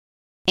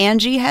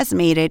Angie has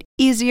made it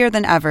easier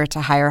than ever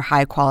to hire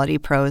high-quality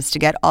pros to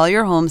get all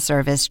your home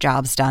service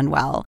jobs done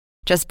well.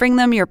 Just bring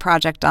them your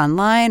project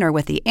online or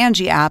with the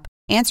Angie app,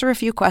 answer a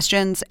few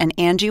questions, and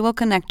Angie will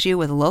connect you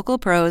with local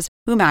pros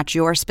who match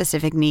your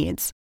specific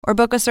needs. Or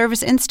book a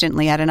service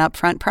instantly at an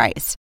upfront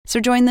price. So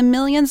join the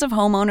millions of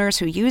homeowners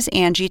who use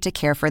Angie to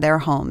care for their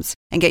homes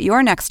and get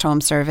your next home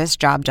service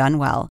job done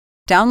well.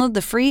 Download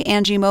the free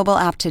Angie mobile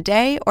app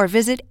today or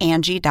visit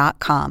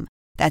Angie.com.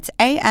 That's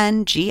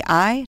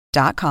ANGI.com.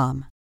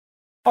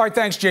 All right,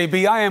 thanks,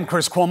 JB. I am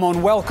Chris Cuomo,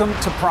 and welcome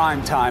to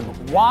Prime Time.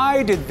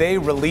 Why did they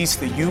release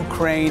the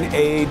Ukraine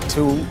aid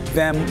to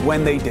them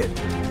when they did?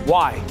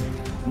 Why?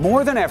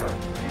 More than ever,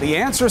 the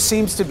answer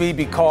seems to be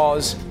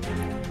because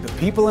the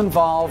people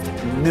involved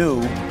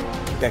knew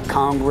that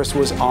Congress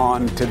was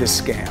on to the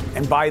scam.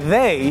 And by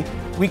they,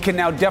 we can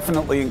now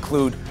definitely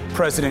include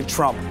President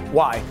Trump.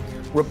 Why?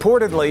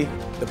 Reportedly,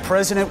 the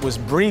president was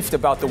briefed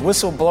about the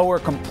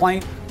whistleblower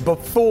complaint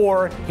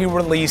before he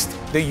released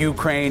the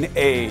Ukraine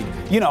aid.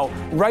 You know,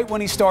 right when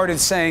he started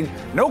saying,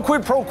 no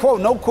quid pro quo,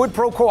 no quid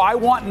pro quo, I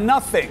want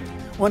nothing,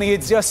 when he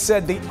had just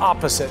said the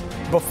opposite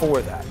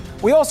before that.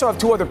 We also have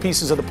two other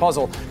pieces of the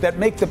puzzle that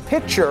make the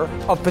picture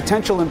of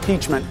potential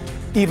impeachment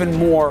even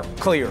more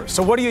clear.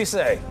 So what do you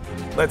say?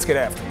 Let's get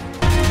after it.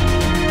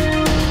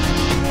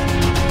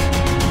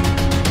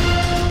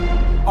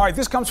 All right,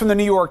 this comes from the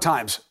New York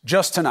Times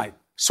just tonight.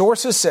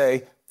 Sources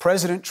say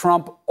President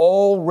Trump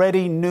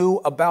already knew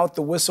about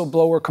the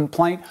whistleblower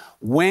complaint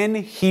when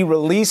he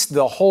released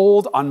the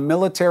hold on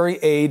military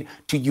aid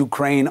to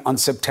Ukraine on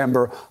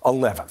September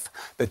 11th.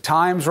 The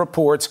Times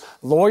reports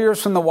lawyers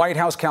from the White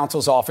House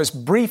counsel's office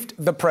briefed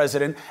the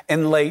president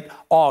in late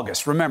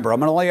August. Remember,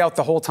 I'm going to lay out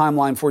the whole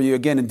timeline for you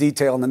again in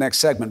detail in the next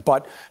segment,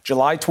 but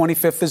July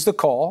 25th is the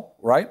call,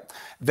 right?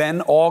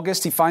 Then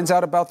August, he finds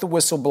out about the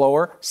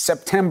whistleblower.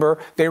 September,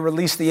 they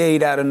release the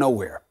aid out of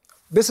nowhere.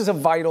 This is a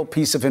vital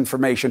piece of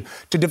information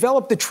to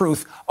develop the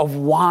truth of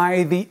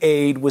why the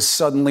aid was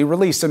suddenly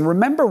released. And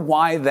remember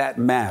why that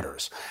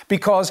matters.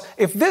 Because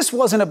if this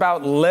wasn't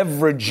about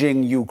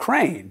leveraging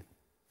Ukraine,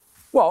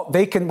 well,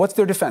 what's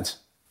their defense?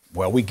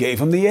 Well, we gave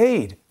them the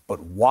aid.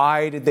 But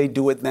why did they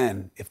do it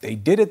then? If they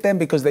did it then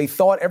because they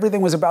thought everything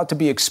was about to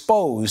be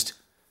exposed,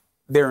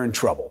 they're in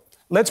trouble.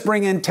 Let's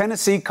bring in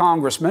Tennessee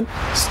Congressman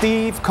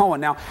Steve Cohen.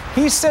 Now,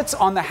 he sits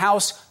on the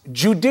House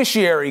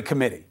Judiciary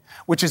Committee,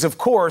 which is, of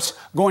course,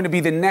 going to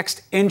be the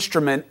next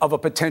instrument of a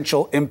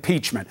potential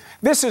impeachment.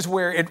 This is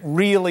where it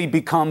really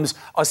becomes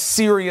a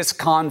serious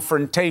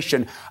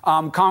confrontation.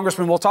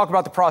 Congressman, we'll talk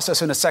about the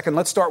process in a second.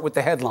 Let's start with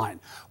the headline.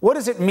 What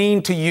does it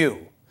mean to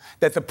you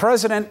that the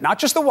president, not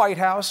just the White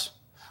House,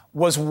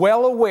 was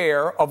well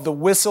aware of the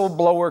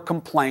whistleblower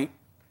complaint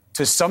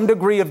to some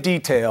degree of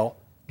detail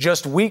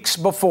just weeks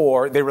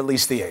before they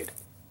released the aid?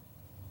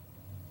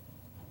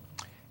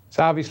 It's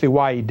obviously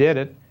why he did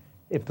it.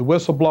 If the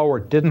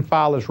whistleblower didn't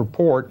file his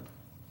report,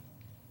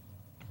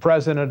 the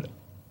president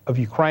of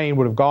Ukraine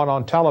would have gone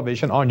on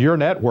television on your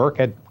network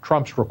at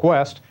Trump's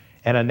request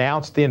and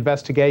announced the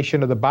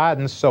investigation of the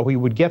Bidens so he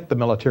would get the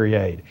military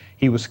aid.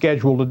 He was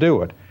scheduled to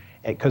do it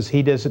because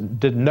he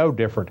didn't know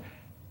different.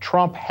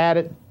 Trump had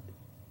it.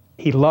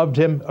 He loved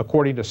him,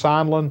 according to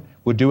Sondland,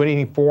 would do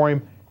anything for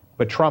him.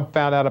 But Trump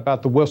found out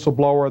about the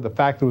whistleblower, the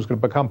fact that it was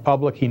going to become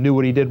public. He knew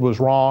what he did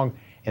was wrong,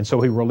 and so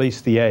he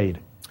released the aid.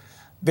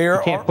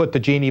 You can't put the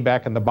genie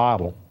back in the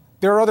bottle.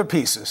 There are other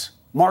pieces.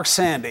 Mark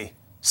Sandy,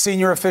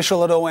 senior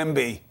official at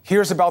OMB,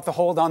 hears about the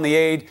hold on the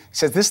aid. He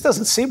says, this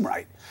doesn't seem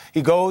right.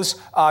 He goes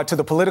to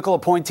the political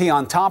appointee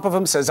on top of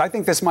him, says, I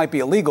think this might be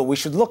illegal. We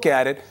should look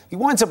at it. He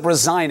winds up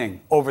resigning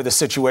over the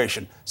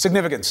situation.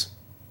 Significance.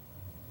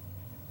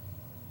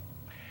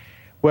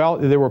 Well,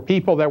 there were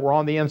people that were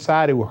on the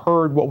inside who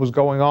heard what was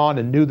going on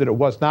and knew that it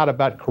was not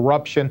about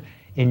corruption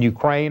in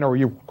Ukraine or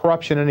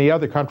corruption in any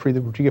other country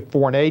that you get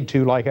foreign aid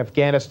to, like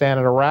Afghanistan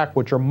and Iraq,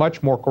 which are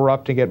much more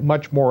corrupt and get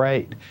much more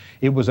aid.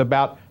 It was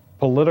about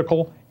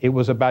political. It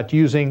was about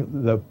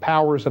using the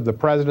powers of the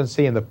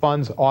presidency and the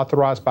funds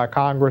authorized by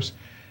Congress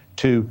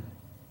to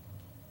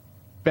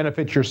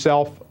benefit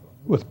yourself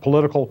with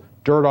political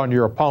dirt on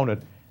your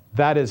opponent.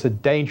 That is a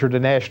danger to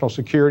national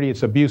security.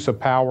 It's abuse of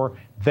power.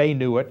 They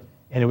knew it,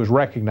 and it was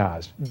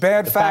recognized.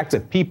 The fact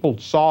that people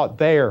saw it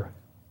there.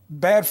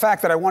 Bad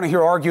fact that I want to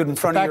hear argued in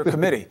front of your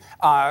committee,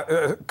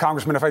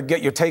 Congressman, if I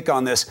get your take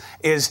on this,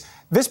 is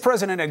this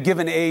president had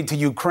given aid to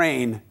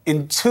Ukraine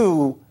in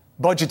 2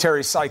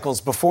 budgetary cycles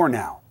before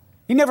now.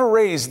 He never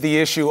raised the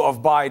issue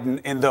of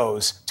Biden in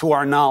those, to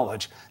our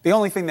knowledge. The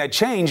only thing that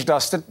changed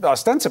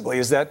ostensibly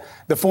is that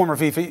the former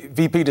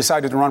VP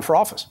decided to run for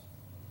office.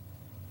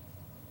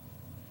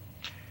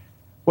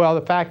 Well,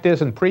 the fact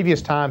is, in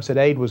previous times that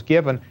aid was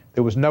given,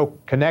 there was no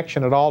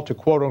connection at all to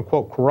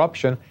quote-unquote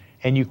corruption.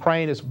 And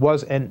Ukraine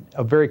was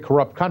a very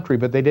corrupt country,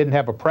 but they didn't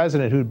have a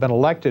president who'd been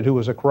elected who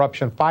was a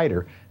corruption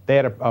fighter. They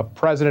had a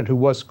president who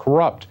was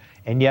corrupt,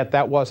 and yet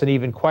that wasn't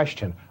even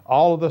questioned.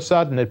 All of a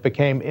sudden, it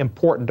became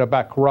important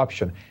about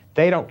corruption.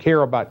 They don't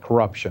care about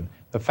corruption.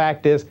 The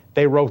fact is,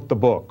 they wrote the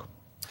book.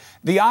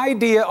 The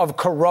idea of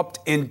corrupt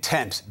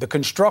intent, the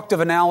constructive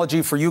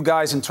analogy for you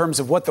guys in terms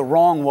of what the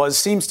wrong was,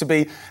 seems to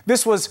be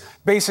this was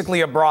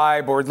basically a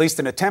bribe, or at least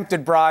an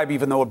attempted bribe,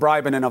 even though a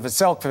bribe in and of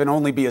itself can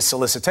only be a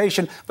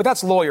solicitation. But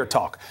that's lawyer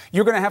talk.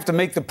 You're going to have to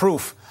make the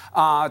proof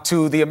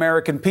to the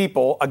American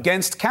people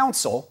against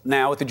counsel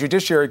now at the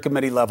Judiciary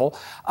Committee level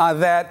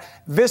that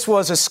this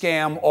was a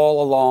scam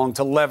all along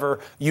to lever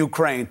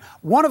Ukraine.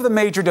 One of the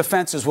major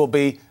defenses will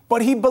be,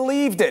 but he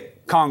believed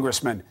it,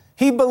 Congressman.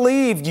 He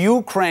believed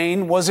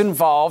Ukraine was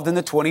involved in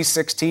the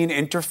 2016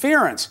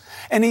 interference,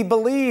 and he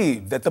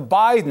believed that the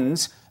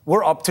Bidens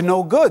were up to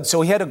no good.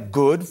 So he had a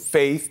good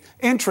faith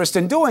interest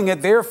in doing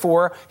it.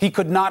 Therefore, he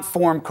could not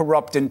form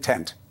corrupt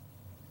intent.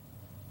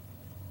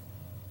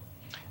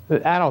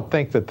 I don't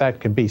think that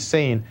can be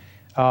seen.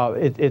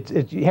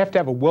 You have to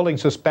have a willing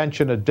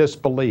suspension of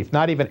disbelief.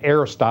 Not even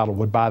Aristotle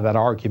would buy that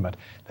argument,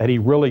 that he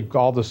really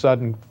all of a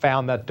sudden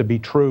found that to be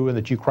true and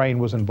that Ukraine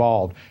was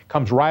involved.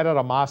 Comes right out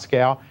of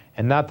Moscow,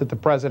 and not that the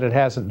president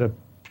hasn't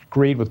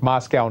agreed with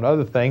Moscow on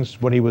other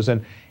things. When he was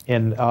in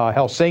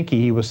Helsinki,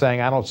 he was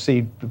saying, I don't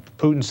see,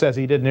 Putin says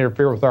he didn't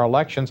interfere with our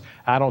elections,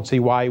 I don't see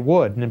why he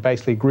would, and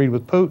basically agreed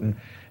with Putin.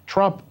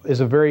 Trump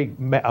is a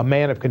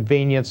man of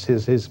convenience,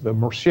 his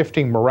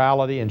shifting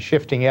morality and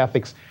shifting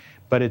ethics,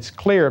 but it's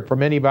clear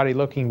from anybody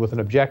looking with an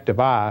objective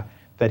eye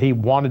that he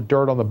wanted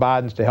dirt on the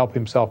Bidens to help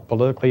himself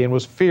politically and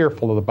was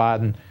fearful of the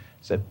Biden,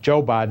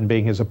 Joe Biden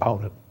being his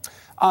opponent.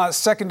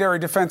 Secondary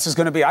defense is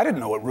going to be, I didn't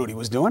know what Rudy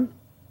was doing.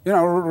 You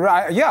know,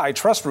 I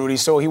trust Rudy,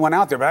 so he went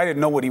out there, but I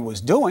didn't know what he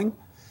was doing.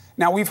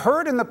 Now, we've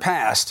heard in the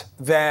past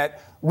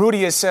that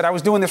Rudy has said, I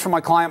was doing this for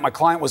my client. My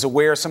client was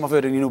aware. Some of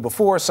it he knew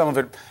before, some of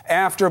it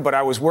after, but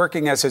I was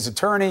working as his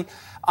attorney.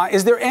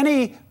 Is there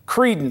any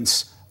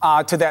credence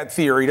to that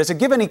theory? Does it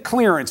give any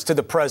clearance to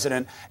the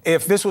president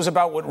if this was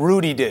about what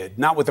Rudy did,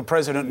 not what the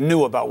president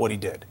knew about what he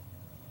did?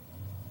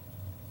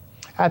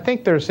 I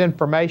think there's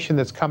information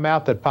that's come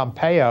out that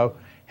Pompeo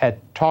had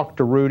talked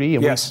to Rudy,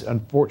 and yes.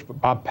 Unfortunately,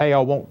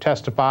 Pompeo won't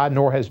testify,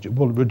 nor has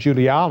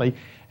Giuliani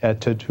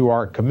to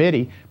our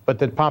committee, but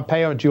that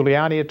Pompeo and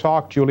Giuliani had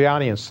talked,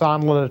 Giuliani and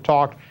Sondland had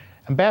talked.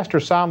 Ambassador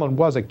Sondland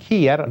was a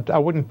key. I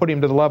wouldn't put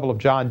him to the level of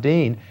John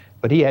Dean,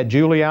 but he had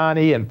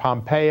Giuliani and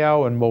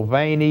Pompeo and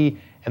Mulvaney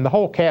and the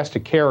whole cast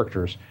of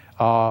characters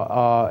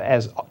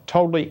as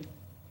totally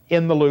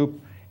in the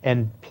loop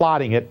and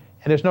plotting it.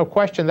 And there's no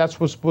question that's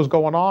what was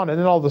going on. And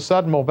then all of a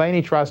sudden,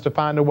 Mulvaney tries to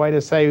find a way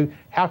to say,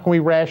 how can we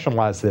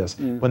rationalize this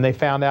when they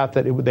found out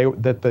that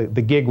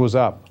the gig was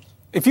up?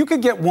 If you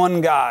could get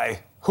one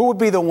guy, who would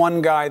be the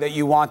one guy that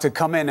you want to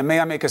come in? And may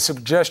I make a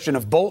suggestion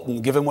of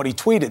Bolton, given what he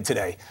tweeted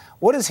today?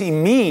 What does he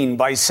mean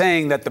by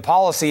saying that the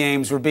policy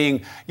aims were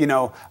being,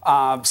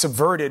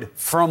 subverted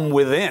from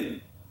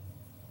within?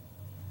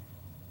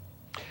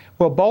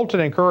 Well, Bolton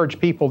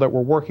encouraged people that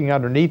were working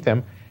underneath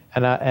him,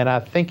 and I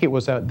think it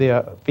was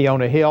the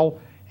Fiona Hill,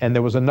 and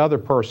there was another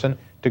person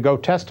to go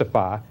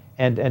testify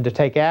and to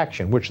take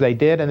action, which they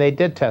did, and they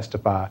did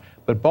testify.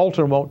 But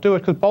Bolton won't do it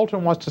because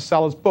Bolton wants to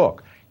sell his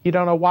book. You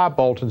don't know why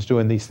Bolton's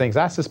doing these things.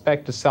 I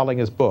suspect he's selling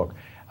his book.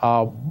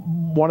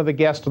 One of the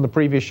guests on the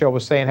previous show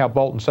was saying how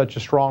Bolton's such a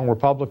strong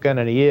Republican,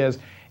 and he is,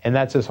 and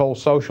that's his whole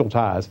social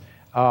ties.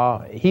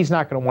 He's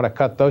not going to want to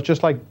cut those,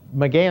 just like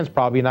McGahn's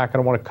probably not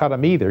going to want to cut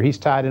them either. He's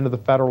tied into the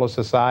Federalist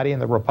Society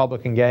and the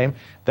Republican game.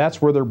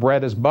 That's where their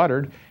bread is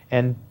buttered,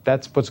 and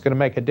that's what's going to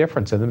make a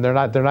difference in them.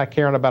 They're not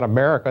caring about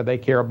America. They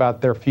care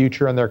about their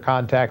future and their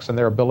contacts and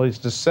their abilities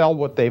to sell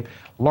what they've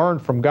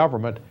learned from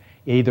government,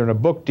 either in a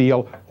book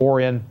deal or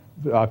in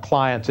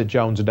clients at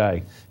Jones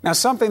Day. Now,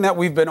 something that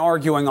we've been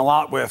arguing a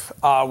lot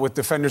with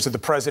defenders of the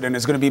president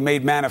is going to be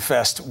made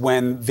manifest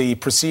when the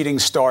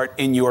proceedings start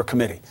in your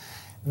committee.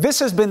 This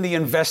has been the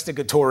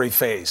investigatory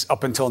phase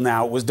up until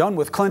now. It was done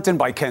with Clinton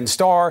by Ken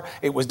Starr.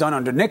 It was done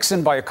under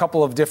Nixon by a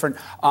couple of different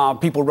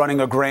people running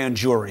a grand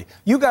jury.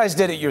 You guys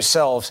did it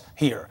yourselves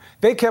here.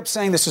 They kept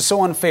saying this is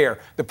so unfair.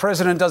 The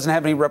president doesn't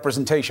have any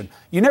representation.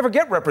 You never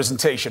get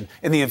representation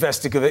in the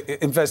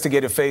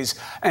investigative phase.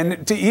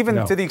 And to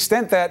the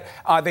extent that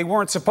they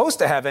weren't supposed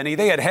to have any,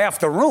 they had half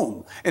the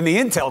room in the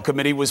Intel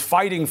Committee was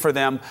fighting for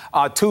them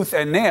tooth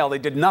and nail. They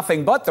did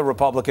nothing but the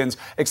Republicans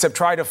except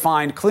try to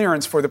find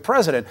clearance for the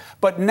president.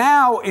 But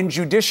now in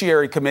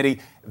Judiciary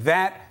Committee,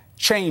 that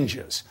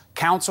changes.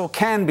 Counsel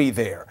can be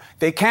there.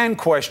 They can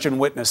question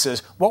witnesses.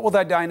 What will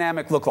that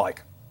dynamic look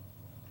like?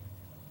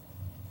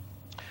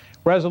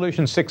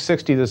 Resolution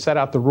 660 that set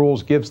out the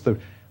rules gives the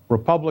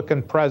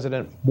Republican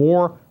president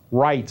more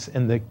rights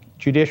in the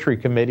Judiciary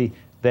Committee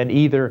than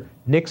either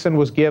Nixon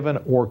was given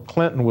or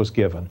Clinton was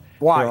given.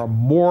 Why? There are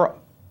more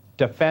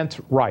defense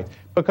rights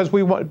because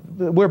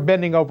we're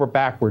bending over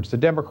backwards. The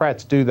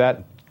Democrats do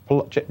that.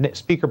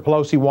 Speaker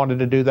Pelosi wanted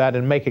to do that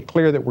and make it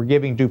clear that we're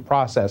giving due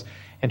process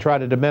and try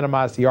to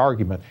minimize the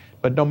argument.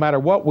 But no matter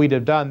what we'd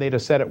have done, they'd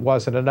have said it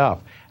wasn't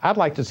enough. I'd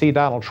like to see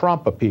Donald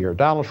Trump appear.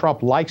 Donald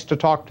Trump likes to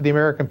talk to the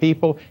American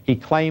people. He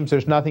claims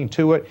there's nothing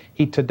to it.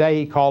 Today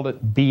he called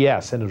it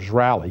BS in his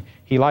rally.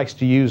 He likes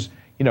to use,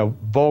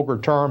 vulgar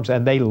terms,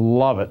 and they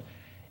love it.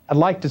 I'd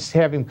like to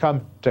have him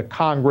come to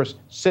Congress,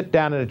 sit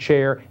down in a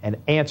chair, and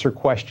answer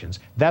questions.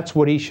 That's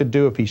what he should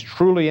do if he's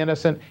truly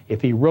innocent,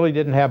 if he really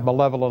didn't have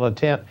malevolent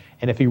intent,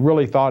 and if he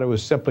really thought it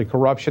was simply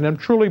corruption, and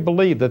truly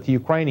believed that the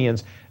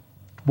Ukrainians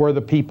were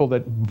the people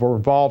that were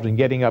involved in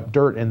getting up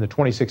dirt in the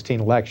 2016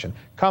 election.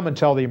 Come and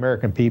tell the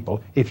American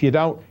people. If you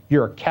don't,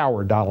 you're a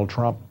coward, Donald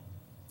Trump.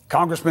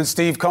 Congressman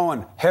Steve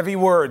Cohen, heavy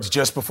words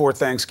just before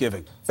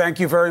Thanksgiving.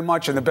 Thank you very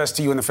much, and the best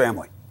to you and the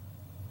family.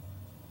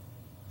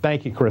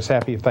 Thank you, Chris.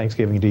 Happy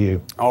Thanksgiving to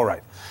you. All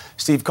right.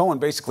 Steve Cohen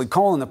basically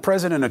calling the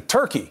president a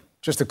turkey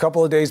just a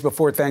couple of days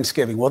before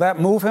Thanksgiving. Will that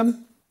move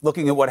him?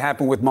 Looking at what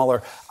happened with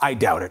Mueller, I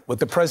doubt it. What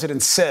the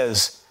president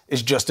says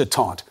is just a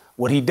taunt.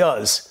 What he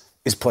does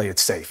is play it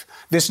safe.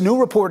 This new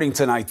reporting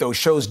tonight, though,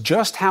 shows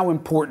just how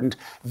important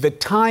the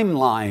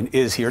timeline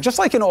is here, just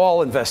like in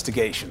all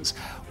investigations.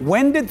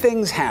 When did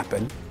things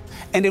happen,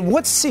 and in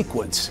what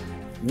sequence?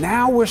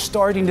 Now we're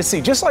starting to see,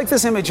 just like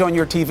this image on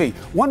your TV,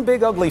 one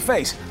big ugly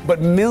face,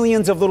 but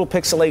millions of little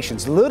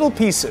pixelations, little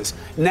pieces.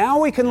 Now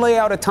we can lay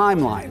out a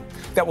timeline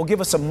that will give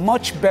us a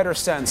much better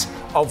sense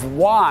of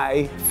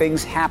why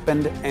things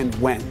happened and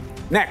when.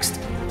 Next.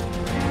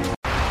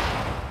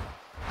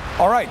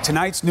 All right,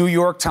 tonight's New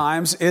York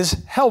Times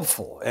is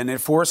helpful, and it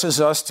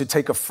forces us to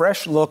take a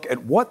fresh look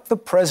at what the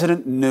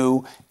president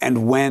knew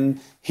and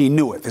when he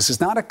knew it. This is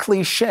not a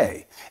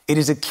cliche. It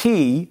is a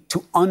key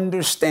to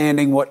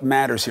understanding what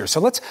matters here. So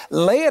let's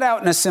lay it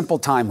out in a simple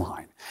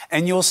timeline,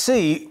 and you'll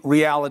see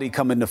reality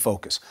come into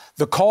focus.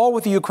 The call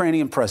with the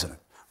Ukrainian president,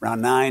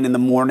 around 9 in the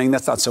morning,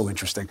 that's not so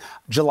interesting,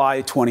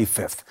 July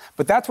 25th.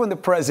 But that's when the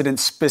president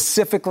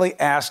specifically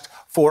asked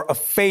for a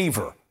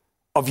favor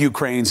of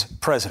Ukraine's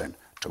president,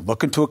 to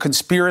look into a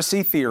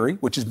conspiracy theory,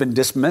 which has been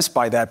dismissed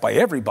by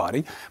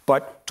everybody,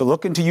 but to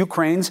look into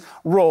Ukraine's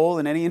role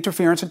in any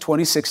interference in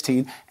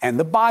 2016 and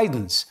the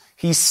Bidens.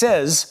 He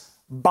says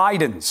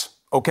Bidens,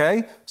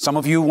 okay? Some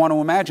of you want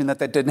to imagine that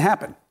didn't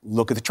happen.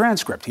 Look at the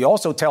transcript. He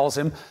also tells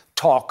him,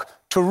 talk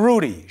to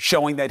Rudy,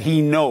 showing that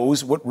he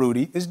knows what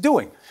Rudy is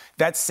doing.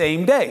 That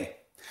same day,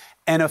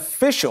 an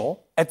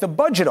official at the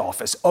budget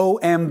office,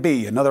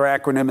 OMB, another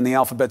acronym in the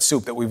alphabet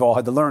soup that we've all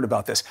had to learn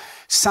about this,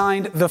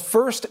 signed the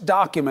first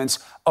documents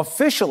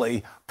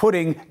officially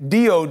putting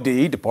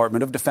DOD,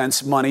 Department of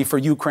Defense, money for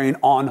Ukraine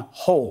on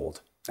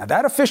hold. Now,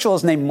 that official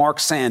is named Mark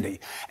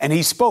Sandy, and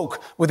he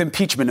spoke with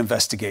impeachment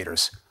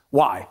investigators.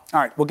 Why? All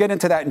right, we'll get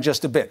into that in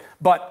just a bit.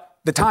 But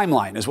the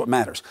timeline is what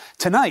matters.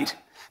 Tonight,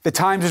 the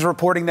Times is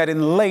reporting that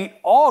in late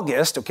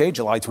August, okay,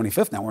 July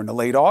 25th, now we're into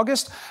late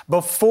August,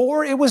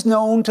 before it was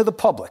known to the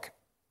public,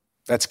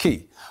 that's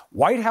key,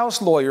 White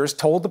House lawyers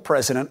told the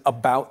president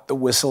about the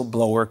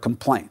whistleblower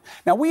complaint.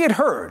 Now, we had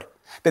heard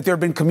that there had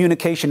been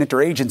communication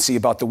interagency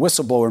about the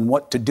whistleblower and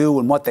what to do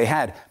and what they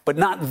had, but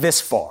not this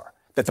far,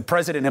 that the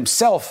president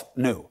himself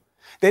knew.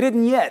 They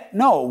didn't yet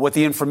know what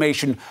the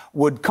information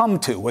would come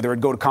to, whether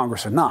it'd go to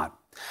Congress or not.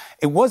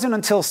 It wasn't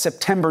until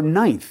September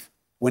 9th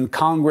when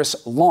Congress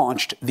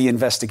launched the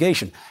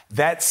investigation.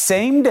 That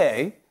same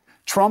day,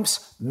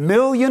 Trump's $1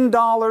 million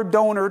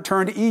donor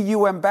turned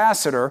EU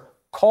ambassador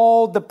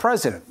called the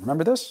president.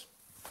 Remember this?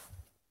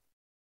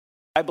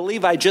 I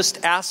believe I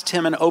just asked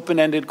him an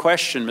open-ended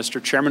question,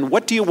 Mr. Chairman.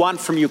 What do you want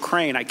from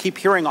Ukraine? I keep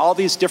hearing all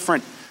these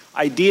different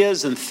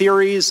ideas and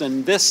theories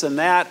and this and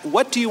that.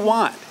 What do you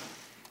want?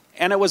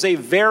 And it was a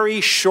very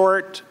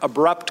short,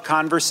 abrupt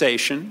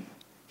conversation.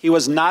 He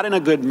was not in a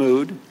good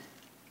mood.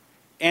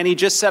 And he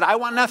just said, I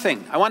want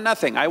nothing. I want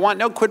nothing. I want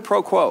no quid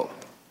pro quo.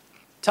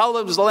 Tell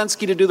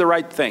Zelensky to do the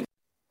right thing.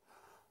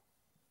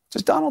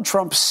 Does Donald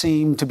Trump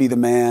seem to be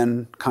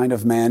the kind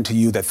of man to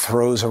you that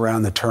throws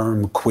around the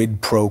term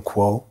quid pro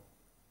quo?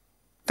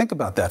 Think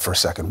about that for a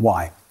second.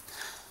 Why?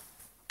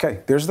 Okay,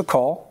 there's the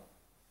call.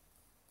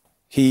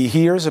 He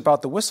hears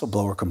about the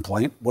whistleblower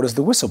complaint. What does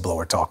the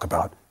whistleblower talk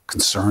about?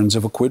 Concerns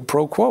of a quid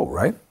pro quo,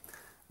 right?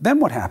 Then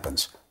what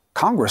happens?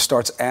 Congress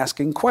starts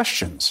asking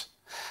questions.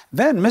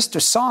 Then Mr.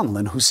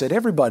 Sondland, who said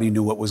everybody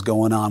knew what was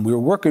going on. We were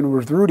working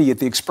with Rudy at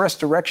the express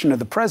direction of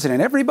the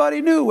president.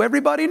 Everybody knew.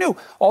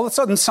 All of a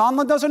sudden,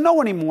 Sondland doesn't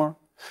know anymore.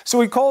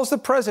 So he calls the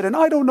president,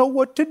 I don't know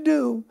what to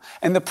do.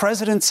 And the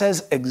president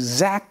says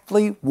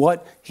exactly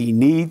what he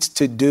needs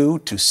to do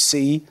to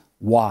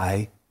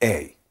CYA.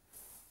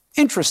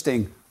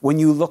 Interesting when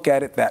you look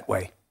at it that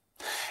way.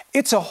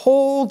 It's a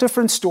whole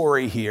different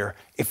story here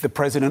if the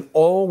president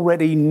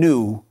already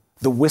knew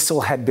the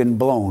whistle had been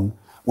blown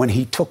when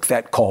he took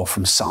that call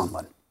from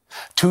Sondland.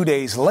 2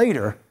 days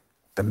later,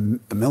 the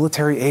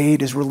military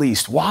aid is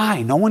released.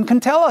 Why? No one can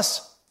tell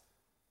us.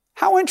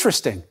 How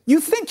interesting. You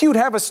think you'd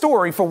have a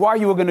story for why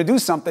you were going to do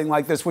something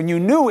like this when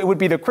you knew it would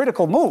be the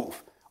critical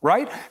move,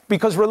 right?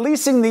 Because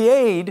releasing the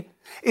aid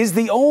is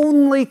the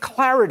only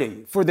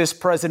clarity for this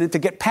president to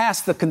get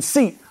past the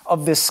conceit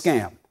of this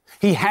scam.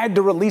 He had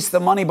to release the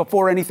money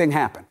before anything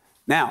happened.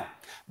 Now,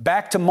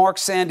 back to Mark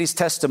Sandy's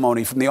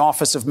testimony from the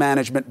Office of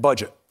Management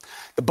Budget,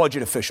 the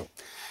budget official.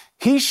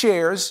 He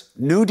shares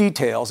new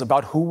details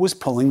about who was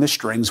pulling the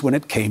strings when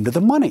it came to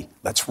the money.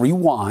 Let's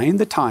rewind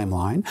the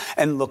timeline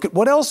and look at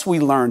what else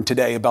we learned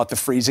today about the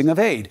freezing of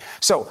aid.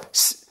 So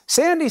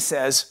Sandy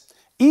says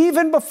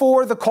even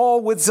before the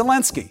call with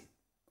Zelensky,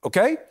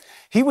 okay?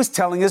 He was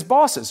telling his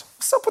bosses,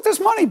 what's up with this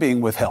money being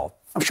withheld?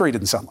 I'm sure he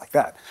didn't sound like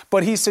that,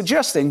 but he's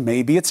suggesting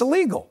maybe it's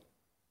illegal.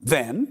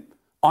 Then,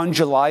 on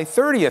July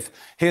 30th,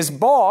 his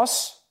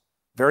boss,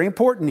 very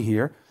important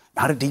here,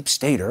 not a deep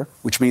stater,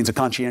 which means a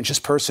conscientious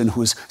person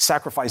who's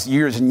sacrificed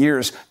years and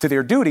years to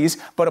their duties,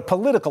 but a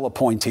political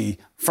appointee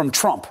from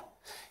Trump.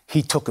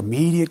 He took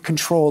immediate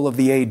control of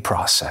the aid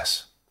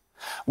process.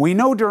 We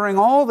know during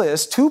all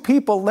this, 2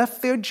 people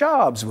left their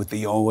jobs with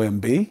the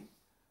OMB.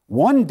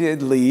 One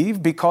did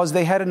leave because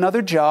they had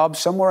another job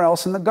somewhere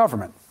else in the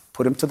government.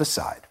 Put him to the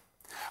side.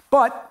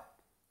 But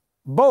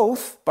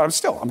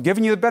I'm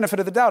giving you the benefit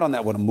of the doubt on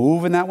that one. I'm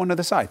moving that one to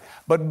the side.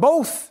 But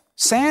both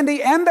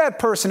Sandy and that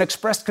person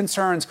expressed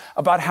concerns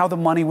about how the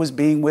money was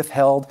being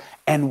withheld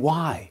and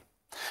why.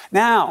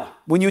 Now,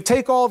 when you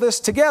take all this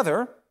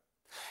together,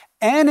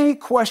 any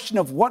question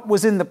of what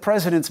was in the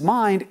president's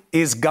mind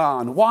is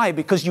gone. Why?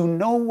 Because you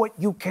know what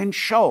you can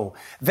show.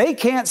 They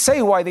can't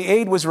say why the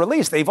aid was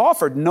released. They've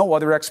offered no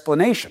other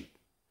explanation.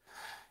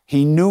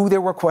 He knew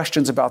there were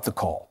questions about the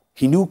call.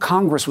 He knew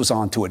Congress was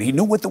onto it. He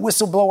knew what the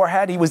whistleblower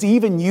had. He was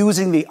even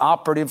using the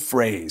operative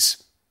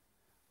phrase.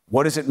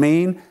 What does it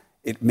mean?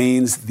 It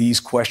means these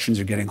questions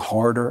are getting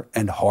harder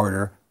and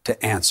harder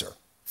to answer.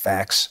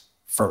 Facts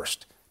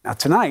first. Now,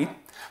 tonight,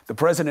 the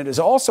president is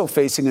also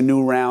facing a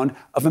new round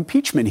of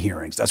impeachment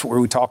hearings. That's what we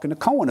were talking to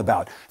Cohen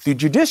about. The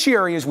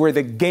judiciary is where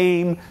the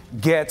game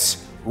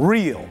gets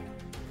real.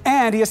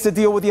 And he has to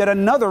deal with yet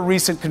another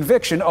recent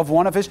conviction of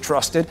one of his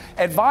trusted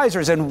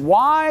advisors. And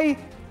why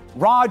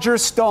Roger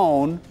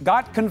Stone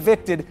got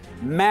convicted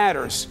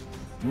matters.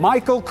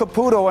 Michael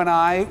Caputo and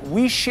I,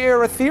 we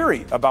share a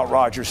theory about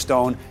Roger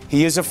Stone.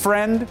 He is a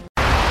friend.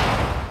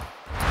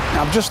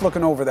 Now, I'm just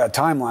looking over that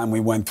timeline we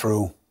went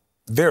through.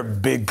 There are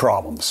big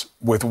problems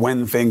with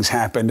when things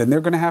happened, and they're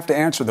going to have to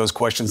answer those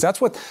questions.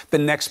 That's what the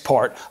next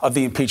part of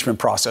the impeachment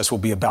process will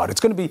be about.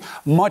 It's going to be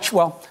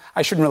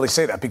I shouldn't really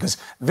say that, because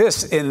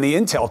this in the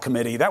Intel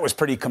Committee, that was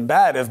pretty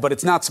combative, but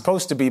it's not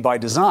supposed to be by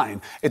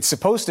design. It's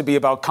supposed to be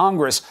about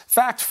Congress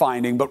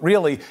fact-finding, but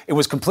really it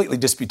was completely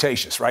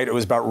disputatious, right? It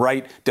was about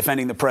right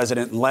defending the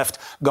president and left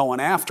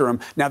going after him.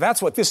 Now,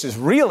 that's what this is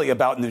really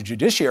about in the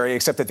judiciary,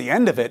 except at the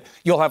end of it,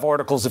 you'll have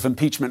articles of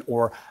impeachment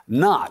or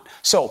not.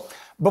 So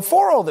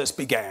before all this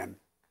began,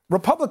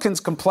 Republicans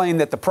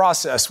complained that the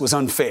process was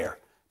unfair,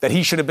 that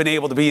he should have been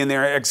able to be in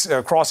there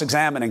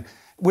cross-examining,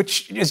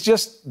 which is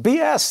just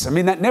BS. I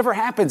mean, that never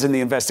happens in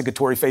the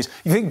investigatory phase.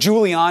 You think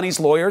Giuliani's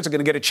lawyers are going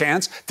to get a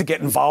chance to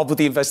get involved with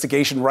the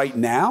investigation right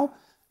now?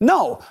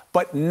 No.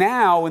 But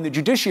now in the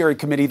Judiciary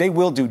Committee, they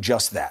will do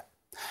just that.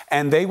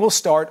 And they will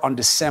start on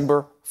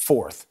December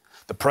 4th.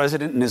 The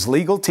president and his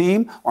legal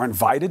team are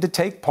invited to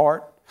take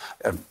part.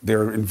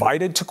 They're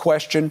invited to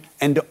question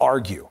and to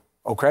argue.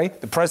 Okay?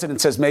 The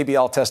president says, maybe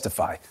I'll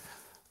testify.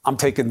 I'm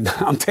taking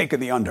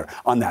the under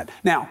on that.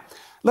 Now,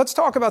 let's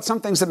talk about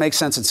some things that make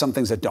sense and some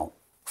things that don't.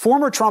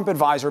 Former Trump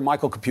advisor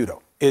Michael Caputo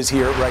is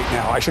here right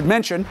now. I should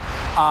mention,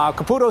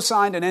 Caputo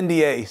signed an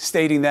NDA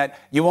stating that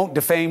you won't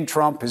defame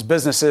Trump, his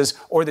businesses,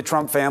 or the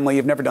Trump family.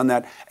 You've never done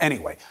that.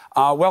 Anyway,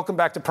 welcome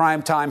back to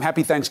Prime Time.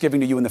 Happy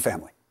Thanksgiving to you and the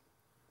family.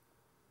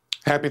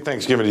 Happy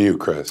Thanksgiving to you,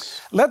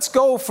 Chris. Let's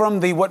go from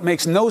the what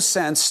makes no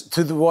sense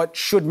to the what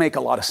should make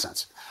a lot of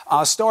sense.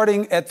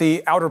 Starting at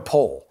the outer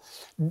pole.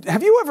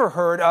 Have you ever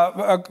heard,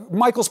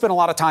 Michael spent a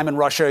lot of time in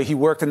Russia. He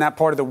worked in that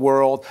part of the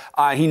world.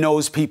 He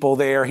knows people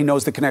there. He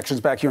knows the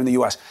connections back here in the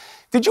U.S.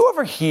 Did you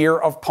ever hear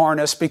of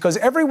Parnas? Because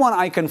everyone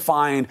I can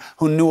find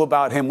who knew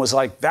about him was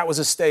like, that was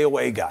a stay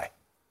away guy.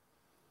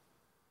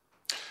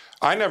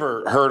 I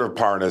never heard of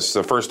Parnas.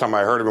 The first time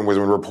I heard of him was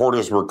when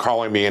reporters were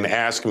calling me and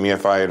asking me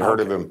if I had heard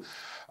of him.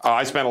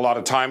 I spent a lot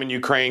of time in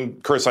Ukraine.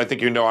 Chris, I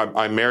think you know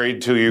I'm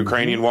married to a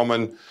Ukrainian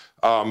woman.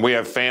 We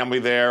have family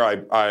there.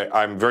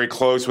 I'm very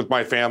close with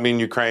my family in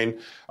Ukraine.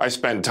 I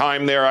spend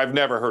time there. I've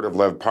never heard of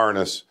Lev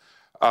Parnas.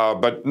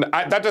 But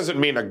that doesn't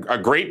mean a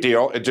great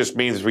deal. It just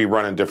means we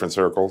run in different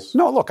circles.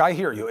 No, look, I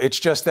hear you. It's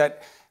just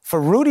that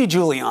for Rudy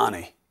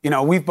Giuliani, you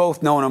know, we've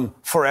both known him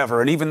forever.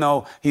 And even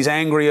though he's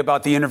angry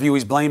about the interview,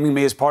 he's blaming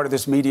me as part of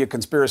this media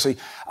conspiracy.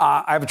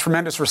 I have a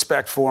tremendous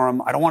respect for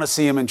him. I don't want to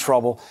see him in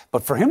trouble.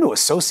 But for him to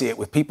associate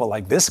with people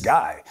like this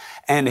guy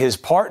and his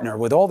partner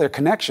with all their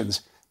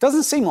connections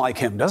doesn't seem like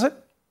him, does it?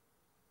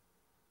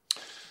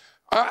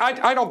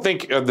 I don't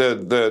think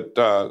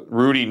that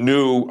Rudy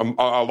knew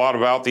a lot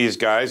about these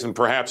guys, and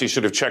perhaps he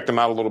should have checked them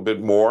out a little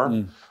bit more.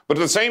 But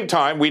at the same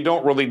time, we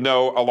don't really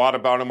know a lot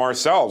about them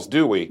ourselves,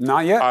 do we?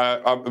 Not yet.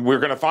 We're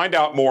going to find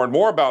out more and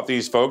more about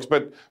these folks.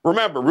 But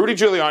remember, Rudy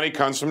Giuliani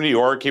comes from New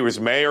York. He was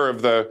mayor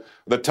of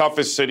the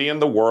toughest city in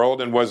the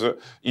world and was a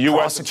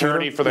U.S.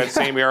 attorney for that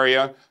same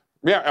area.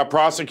 Yeah,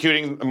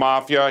 prosecuting the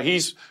mafia.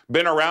 He's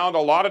been around a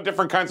lot of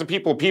different kinds of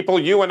people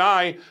you and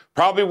I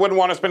probably wouldn't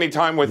want to spend any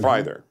time with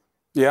either.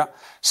 Yeah.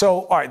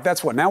 So, all right,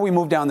 that's what. Now we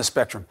move down the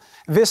spectrum.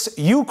 This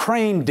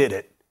Ukraine did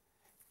it.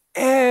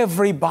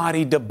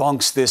 Everybody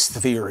debunks this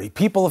theory.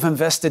 People have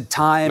invested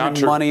time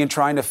and money in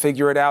trying to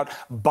figure it out.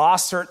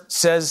 Bossert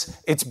says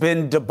it's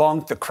been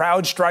debunked. The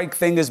CrowdStrike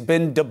thing has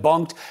been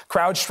debunked.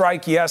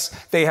 CrowdStrike, yes,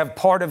 they have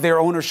part of their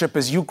ownership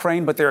as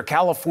Ukraine, but they're a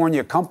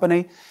California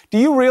company. Do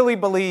you really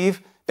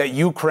believe that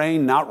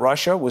Ukraine, not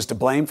Russia, was to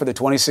blame for the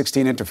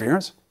 2016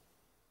 interference?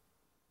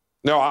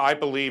 No, I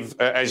believe,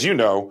 as you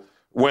know,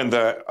 when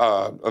the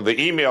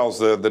emails,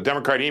 the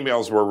Democrat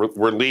emails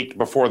were leaked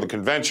before the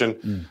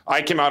convention,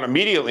 I came out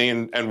immediately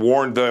and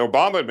warned the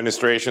Obama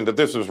administration that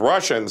this was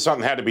Russia and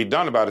something had to be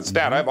done about its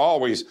data. I've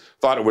always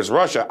thought it was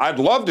Russia. I'd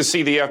love to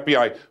see the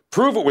FBI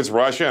prove it was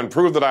Russia and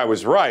prove that I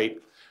was right.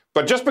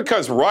 But just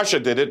because Russia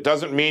did it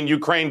doesn't mean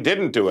Ukraine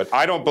didn't do it.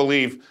 I don't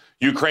believe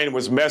Ukraine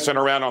was messing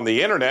around on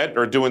the internet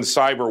or doing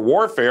cyber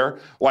warfare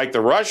like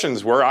the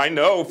Russians were. I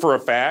know for a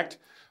fact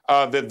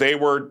that they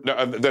were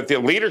that the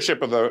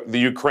leadership of the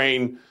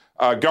Ukraine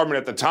government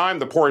at the time,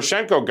 the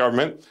Poroshenko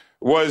government,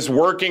 was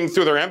working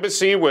through their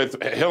embassy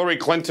with Hillary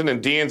Clinton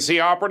and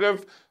DNC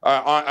operative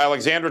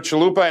Alexandra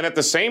Chalupa, and at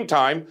the same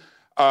time,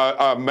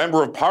 a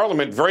member of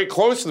parliament very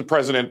close to the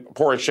President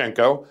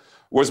Poroshenko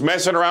was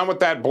messing around with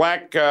that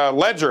black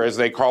ledger, as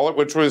they call it,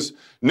 which was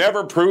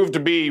never proved to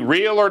be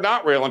real or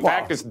not real. In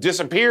fact, it's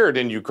disappeared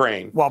in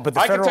Ukraine. Well, but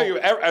I can tell you,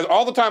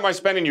 all the time I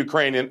spend in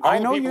Ukraine and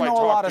all the people I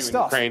talk to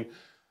in Ukraine.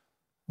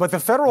 But the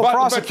federal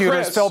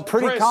prosecutors felt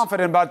pretty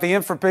confident about the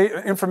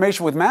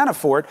information with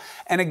Manafort.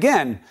 And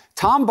again,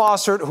 Tom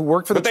Bossert, who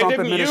worked for the Trump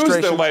administration. But they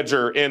didn't use the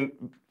ledger in.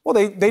 Well,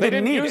 they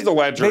didn't need use the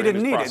ledger. They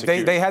didn't need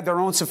it. They had their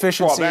own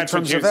sufficiency in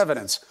terms of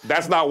evidence.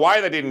 That's not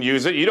why they didn't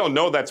use it. You don't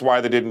know that's why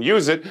they didn't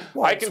use it.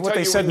 Well, I can tell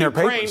you in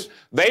Ukraine,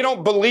 they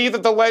don't believe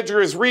that the ledger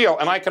is real.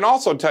 And I can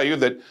also tell you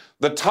that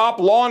the top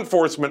law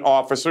enforcement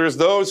officers,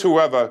 those who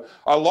have a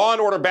law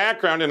and order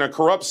background in a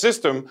corrupt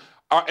system,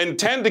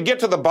 intend to get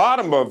to the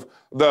bottom of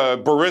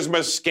the Burisma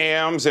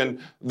scams and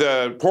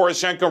the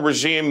Poroshenko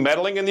regime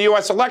meddling in the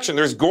U.S. election.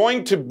 There's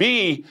going to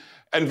be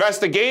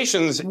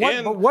investigations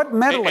what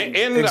meddling?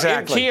 in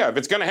Kiev.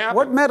 It's going to happen.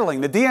 What meddling?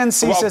 The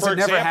DNC says it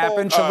never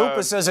happened.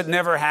 Chalupa says it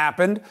never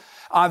happened.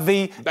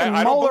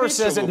 Mueller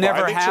says it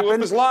never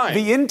happened.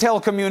 The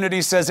Intel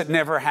community says it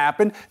never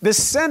happened. The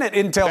Senate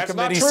Intel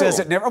committee says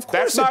it never. Of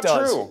course it does. That's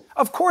not true.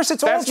 Of course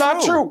it's all true. That's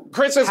not true.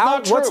 Chris, it's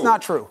not true. What's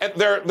not true?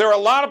 There are a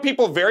lot of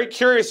people very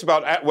curious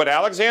about what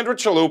Alexandra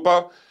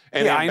Chalupa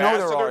and I know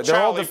there are.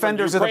 They're all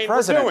defenders of the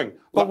president.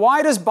 But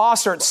why does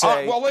Bossert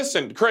say... well,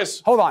 listen,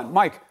 Chris. Hold on,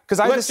 Mike, because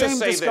I had the same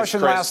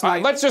discussion last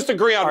night. Let's just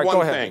agree on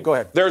one thing. Go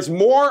ahead. There's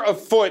more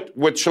afoot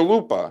with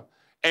Chalupa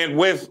and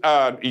with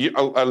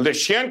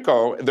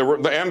Lyshenko,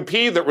 the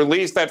MP that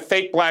released that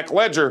fake black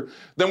ledger,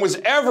 than was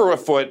ever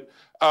afoot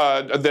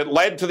that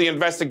led to the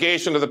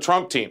investigation of the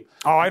Trump team.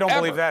 Oh, I don't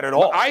believe that at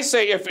all. But I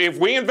say if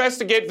we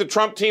investigate the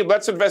Trump team,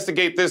 let's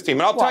investigate this team.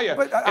 And I'll tell you,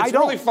 it's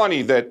really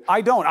funny that... I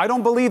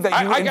don't believe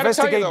that you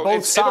investigate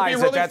both sides.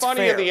 It'll be really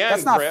funny in the end,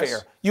 That's not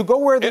fair. You go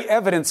where the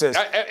evidence is.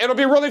 It'll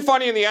be really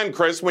funny in the end,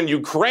 Chris, when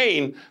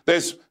Ukraine,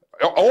 this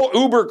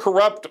uber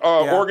corrupt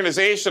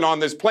organization on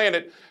this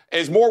planet,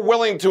 is more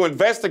willing to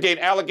investigate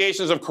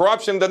allegations of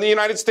corruption than the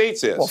United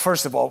States is. Well,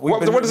 first of all, we've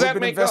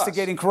been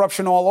investigating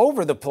corruption all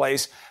over the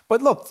place.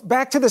 But look,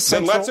 back to the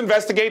central... Then let's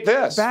investigate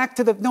this.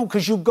 No,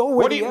 because you go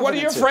where the evidence is. What are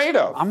you afraid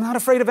of? I'm not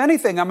afraid of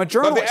anything. I'm a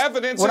journalist. But the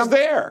evidence is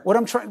there.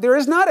 There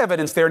is not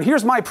evidence there, and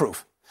here's my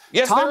proof.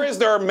 Yes, there is.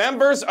 There are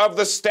members of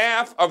the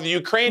staff of the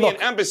Ukrainian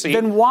embassy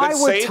then why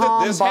that would say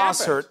Tom that this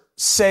Bossert happened.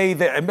 say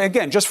that?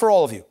 Again, just for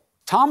all of you,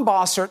 Tom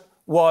Bossert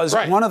was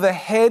one of the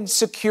head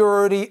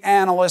security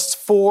analysts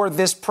for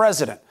this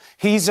president.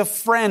 He's a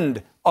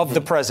friend of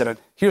the president.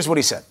 Here's what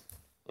he said.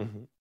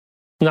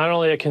 Not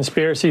only a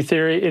conspiracy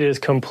theory, it is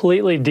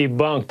completely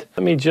debunked.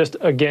 Let me just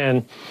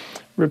again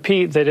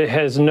repeat that it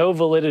has no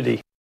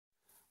validity.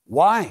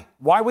 Why?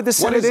 Why would the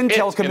Senate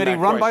Intel Committee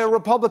run by a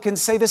Republican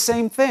say the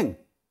same thing?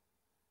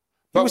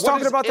 He was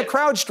talking about the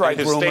CrowdStrike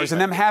rumors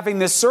and them having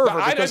this server.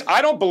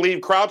 I don't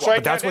believe CrowdStrike.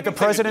 But that's what the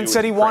president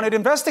said he wanted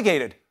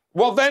investigated.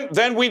 Well, then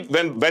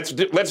let's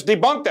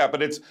debunk that.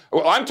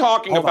 But I'm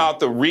talking about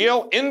the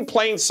real in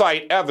plain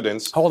sight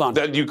evidence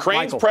that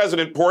Ukraine's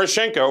president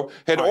Poroshenko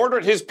had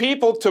ordered his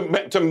people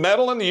to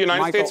meddle in the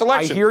United States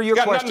election. I hear your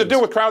questions. Got nothing to do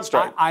with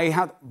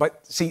CrowdStrike.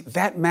 But see,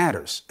 that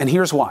matters, and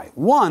here's why.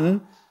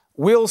 One,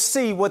 we'll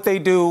see what they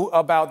do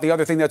about the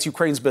other thing that's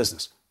Ukraine's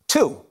business.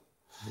 Two,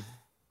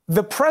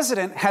 the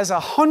president has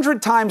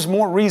 100 times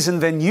more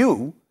reason than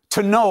you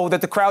to know that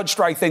the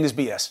CrowdStrike thing is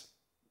BS.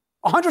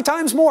 100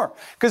 times more,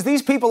 because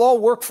these people all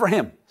work for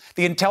him.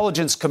 The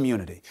intelligence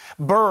community,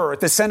 Burr at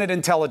the Senate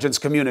Intelligence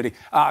Committee,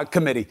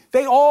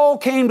 they all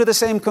came to the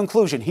same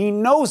conclusion. He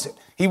knows it.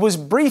 He was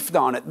briefed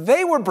on it.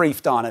 They were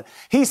briefed on it.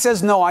 He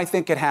says, no, I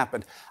think it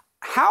happened.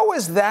 How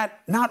is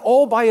that not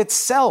all by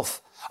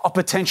itself a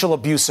potential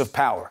abuse of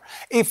power?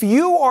 If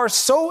you are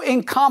so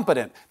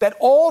incompetent that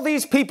all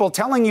these people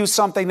telling you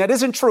something that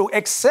isn't true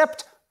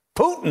except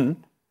Putin,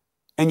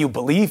 and you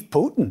believe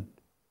Putin,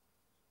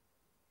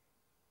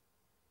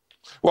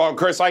 well,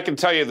 Chris, I can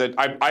tell you that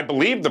I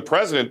believe the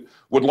president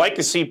would like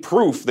to see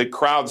proof that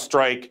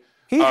CrowdStrike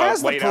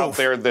laid out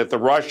there that the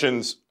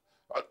Russians.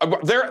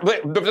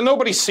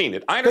 Nobody's seen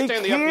it. I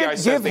understand the FBI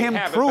says they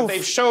have it, but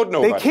they've showed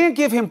nobody. They can't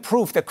give him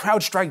proof that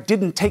CrowdStrike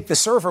didn't take the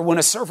server when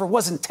a server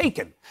wasn't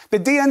taken. The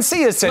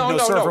DNC has said no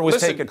server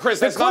was taken. Chris,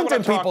 the that's not what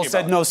I'm Clinton people talking said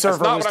about. no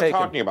server was taken. That's not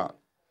what I'm talking about.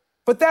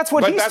 But that's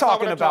what he's that's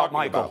talking what about, talking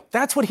Michael. about.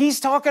 That's what he's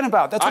talking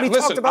about. That's what he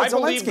talked about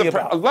Zelensky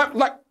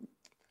about.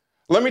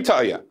 Let me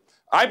tell you,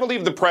 I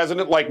believe the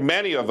president, like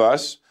many of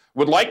us,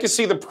 would like to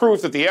see the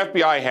proof that the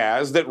FBI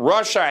has that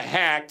Russia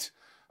hacked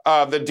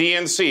the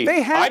DNC.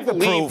 They have the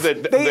proof.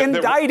 They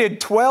indicted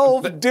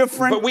 12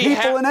 different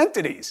people and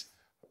entities.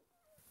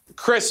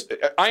 Chris,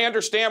 I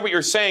understand what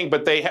you're saying,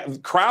 but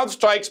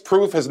CrowdStrike's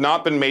proof has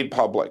not been made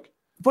public.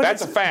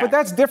 That's a fact. But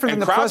that's different than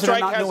the president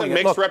not knowing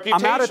it. Look,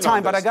 I'm out of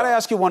time, but I got to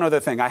ask you one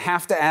other thing. I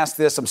have to ask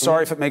this. I'm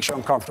sorry if it makes you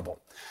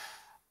uncomfortable.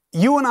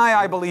 You and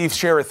I believe,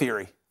 share a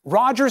theory.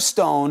 Roger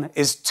Stone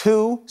is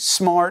too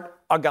smart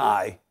a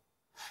guy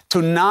to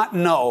not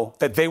know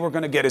that they were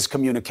going to get his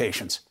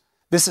communications.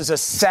 This is a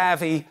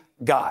savvy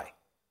guy.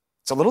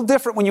 It's a little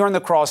different when you're in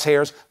the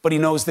crosshairs, but he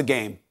knows the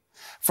game.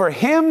 For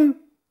him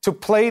to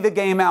play the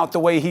game out the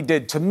way he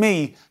did, to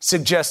me,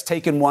 suggests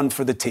taking one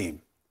for the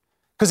team.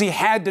 Because he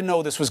had to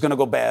know this was going to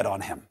go bad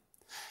on him.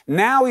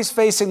 Now he's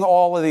facing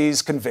all of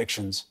these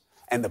convictions,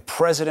 and the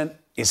president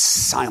is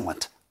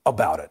silent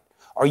about it.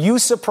 Are you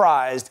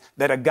surprised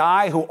that a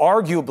guy who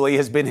arguably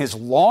has been his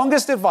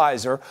longest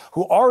advisor,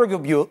 who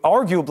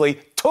arguably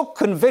took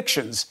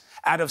convictions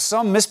out of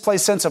some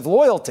misplaced sense of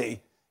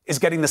loyalty, is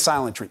getting the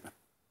silent treatment?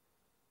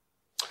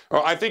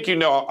 Well, I think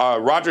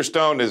Roger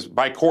Stone is,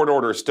 by court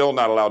order, still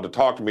not allowed to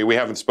talk to me. We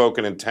haven't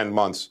spoken in 10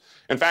 months.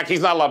 In fact,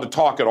 he's not allowed to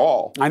talk at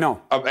all. I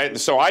know. And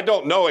so I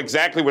don't know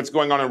exactly what's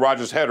going on in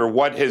Roger's head or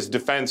what his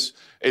defense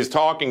is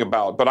talking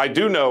about. But I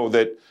do know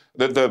that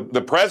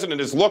the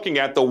president is looking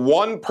at the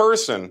one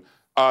person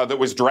that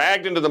was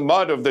dragged into the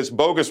mud of this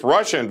bogus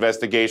Russia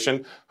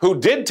investigation who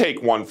did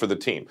take one for the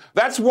team.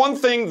 That's one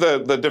thing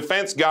the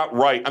defense got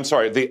right. I'm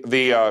sorry,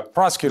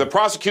 the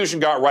prosecution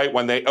got right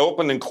when they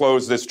opened and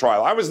closed this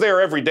trial. I was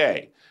there every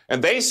day.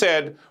 And they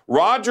said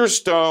Roger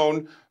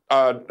Stone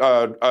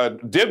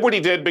did what he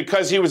did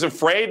because he was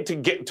afraid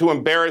to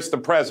embarrass the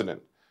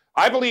president.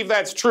 I believe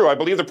that's true. I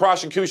believe the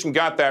prosecution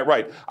got that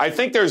right. I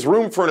think there's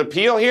room for an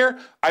appeal here.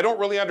 I don't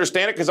really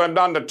understand it because I'm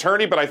not an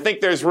attorney, but I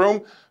think there's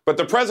room. But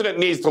the president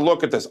needs to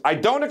look at this. I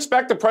don't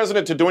expect the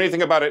president to do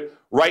anything about it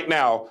right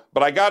now,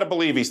 but I got to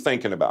believe he's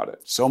thinking about it.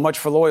 So much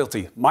for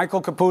loyalty.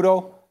 Michael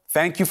Caputo,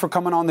 thank you for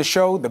coming on the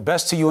show. The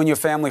best to you and your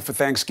family for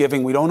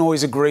Thanksgiving. We don't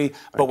always agree,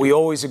 but we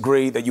always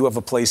agree that you have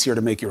a place here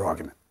to make your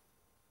argument.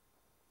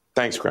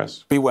 Thanks,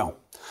 Chris. Be well.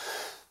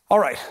 All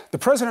right. The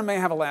president may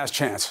have a last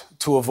chance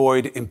to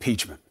avoid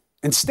impeachment.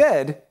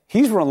 Instead,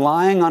 he's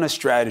relying on a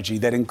strategy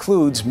that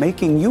includes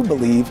making you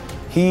believe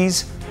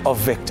he's a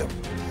victim.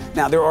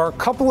 Now, there are a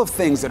couple of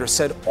things that are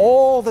said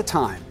all the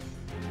time,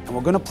 and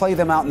we're going to play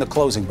them out in the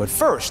closing. But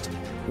first,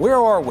 where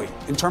are we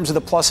in terms of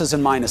the pluses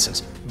and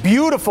minuses?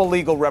 Beautiful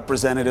legal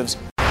representatives.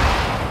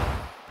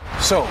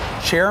 So,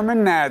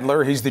 Chairman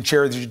Nadler, he's the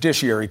chair of the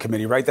Judiciary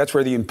Committee, right? That's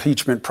where the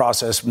impeachment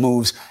process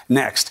moves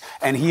next.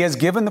 And he has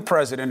given the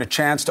president a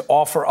chance to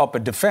offer up a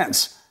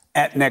defense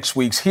at next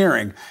week's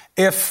hearing.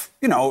 If,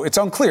 it's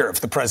unclear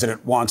if the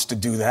president wants to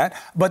do that,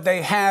 but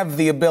they have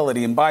the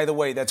ability. And by the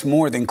way, that's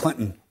more than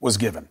Clinton was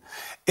given.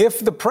 If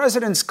the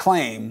president's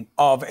claim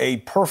of a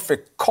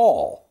perfect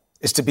call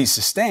is to be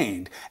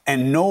sustained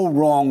and no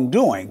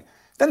wrongdoing,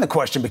 then the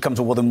question becomes,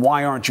 well, then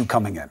why aren't you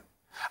coming in?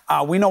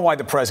 We know why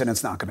the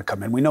president's not going to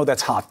come in. We know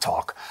that's hot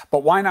talk.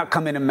 But why not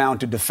come in and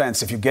mount a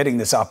defense if you're getting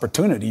this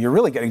opportunity? You're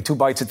really getting two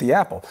bites at the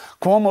apple.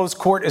 Cuomo's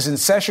court is in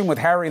session with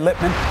Harry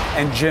Litman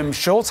and Jim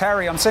Schultz.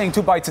 Harry, I'm saying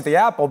two bites at the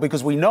apple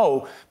because we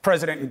know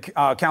president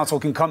and counsel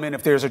can come in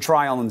if there's a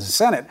trial in the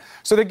Senate.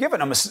 So they're giving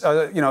them,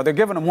 they're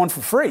giving them one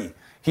for free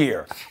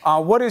here.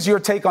 What is your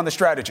take on the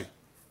strategy?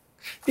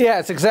 Yeah,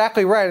 it's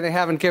exactly right, and they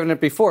haven't given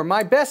it before.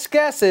 My best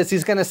guess is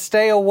he's going to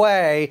stay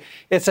away.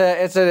 It's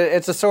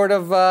a sort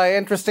of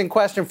interesting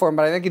question for him,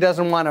 but I think he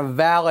doesn't want to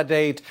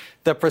validate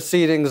the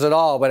proceedings at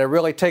all. But it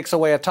really takes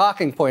away a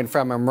talking point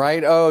from him,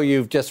 right? Oh,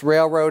 you've just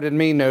railroaded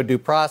me, no due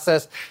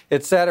process,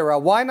 et cetera.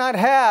 Why not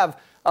have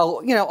a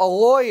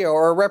lawyer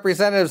or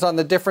representatives on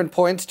the different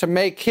points to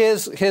make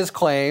his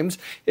claims?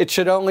 It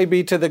should only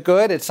be to the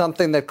good. It's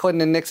something that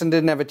Clinton and Nixon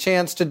didn't have a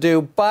chance to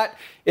do, but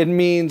it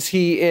means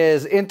he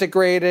is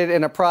integrated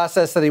in a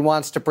process that he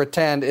wants to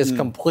pretend is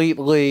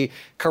completely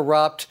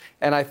corrupt.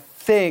 And I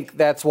think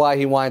that's why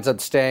he winds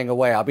up staying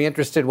away. I'll be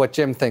interested what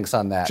Jim thinks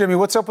on that. Jimmy,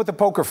 what's up with the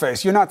poker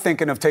face? You're not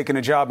thinking of taking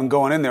a job and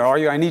going in there, are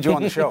you? I need you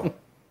on the show.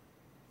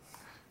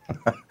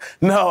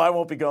 No, I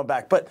won't be going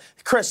back. But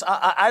Chris,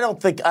 I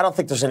don't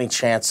think there's any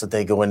chance that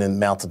they go in and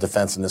mount a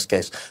defense in this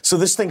case. So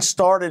this thing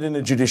started in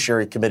the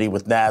Judiciary Committee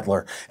with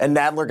Nadler, and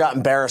Nadler got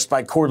embarrassed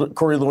by Corey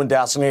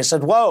Lewandowski, and he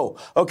said, "Whoa,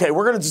 okay,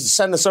 we're going to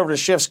send this over to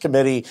Schiff's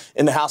committee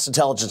in the House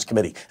Intelligence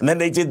Committee." And then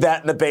they did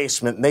that in the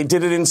basement, and they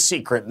did it in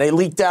secret, and they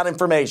leaked out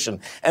information,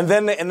 and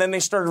then they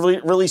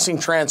started releasing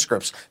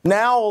transcripts.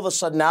 Now all of a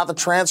sudden, now the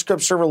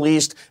transcripts are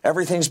released,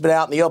 everything's been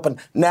out in the open.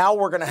 Now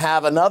we're going to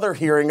have another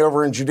hearing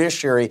over in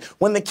Judiciary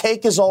when the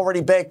cake is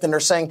already baked, and they're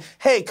saying,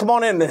 "Hey, come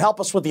on in and help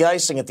us with the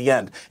icing at the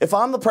end." If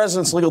I'm the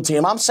president's legal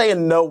team, I'm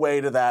saying no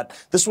way to that.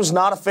 This was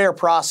not a fair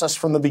process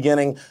from the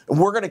beginning.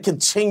 We're going to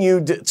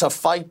continue to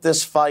fight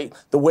this fight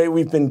the way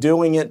we've been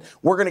doing it.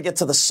 We're going to get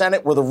to the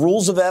Senate where the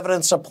rules of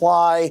evidence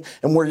apply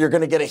and where you're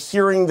going to get a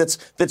hearing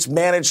that's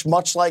managed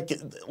much like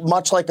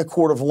a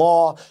court of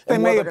law. They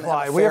may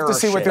apply. We have to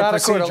see what their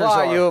procedures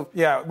are.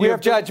 You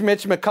have Judge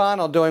Mitch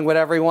McConnell doing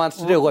whatever he wants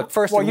to do. Look,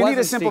 first, well, you need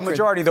a simple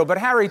majority, though. But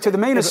Harry, to the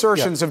main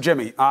assertions of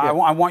Jimmy,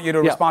 I want you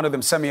to respond to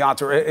them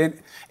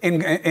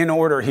in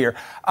order here.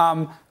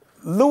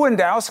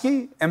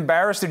 Lewandowski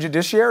embarrassed the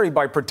judiciary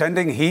by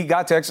pretending he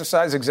got to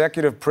exercise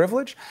executive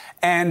privilege,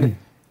 and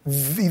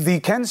the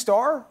Ken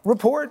Starr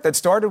report that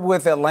started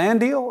with a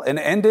land deal and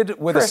ended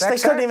with a sex act.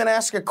 They couldn't even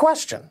ask a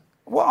question.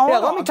 Well,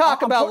 let me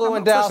talk about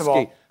Lewandowski. First of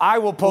all, I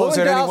will pose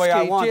it any way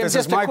I want. Jim, this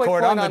is my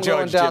court. I'm the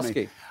judge,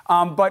 Jimmy.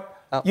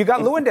 But you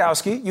got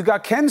Lewandowski, you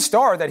got Ken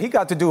Starr that he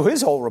got to do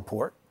his whole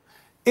report.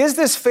 Is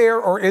this fair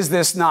or is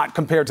this not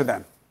compared to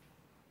them?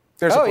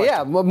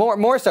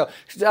 More so.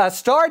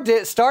 Starr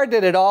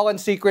did it all in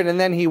secret, and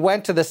then he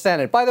went to the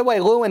Senate. By the way,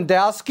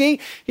 Lewandowski,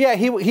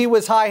 he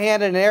was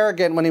high-handed and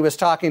arrogant when he was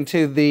talking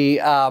to the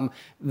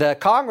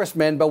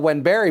congressman, but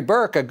when Barry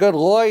Burke, a good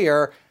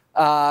lawyer,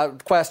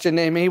 questioned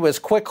him, he was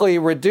quickly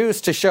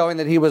reduced to showing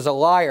that he was a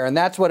liar, and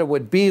that's what it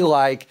would be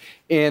like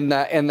in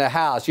the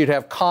House. You'd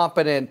have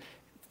competent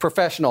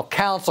professional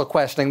counsel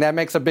questioning. That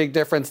makes a big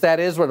difference. That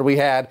is what we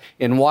had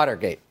in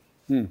Watergate.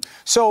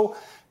 So,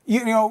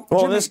 well,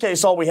 Jimmy, in this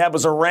case, all we had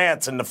was a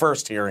rant in the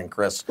first hearing,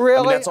 Chris. Really?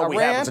 I mean, that's all we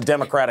had was a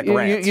Democratic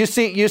rant. You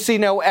see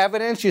no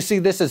evidence? You see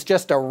this is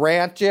just a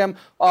rant, Jim?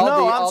 I'm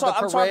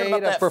talking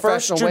about that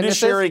first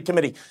Judiciary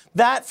Committee.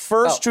 That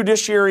first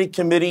Judiciary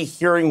Committee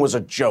hearing was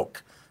a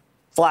joke,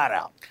 flat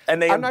out.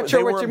 And I'm not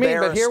sure what you mean,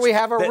 but here we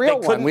have a real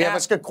one. They couldn't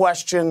ask a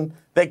question.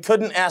 They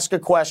couldn't ask a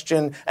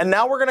question. And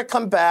now we're going to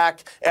come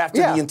back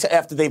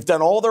after they've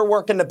done all their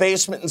work in the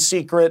basement in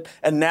secret.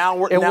 And now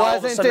all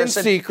of a sudden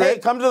secret. Hey,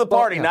 come to the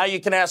party. Now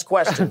you can ask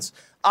questions.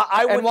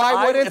 Why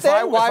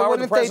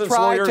wouldn't they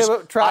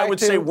try I would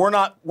say we're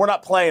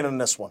not playing in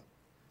this one.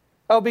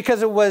 Oh,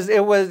 because it was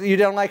you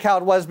don't like how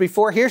it was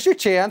before. Here's your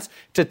chance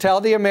to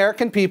tell the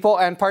American people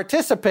and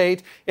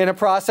participate in a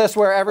process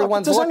where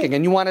everyone's looking.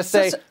 And you want to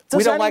say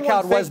we don't like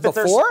how it was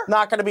before? There's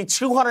not going to be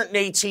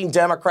 218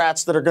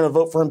 Democrats that are going to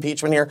vote for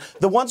impeachment here.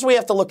 The ones we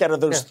have to look at are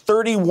those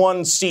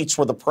 31 seats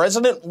where the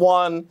president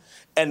won,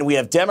 and we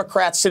have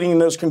Democrats sitting in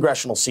those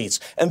congressional seats.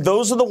 And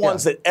those are the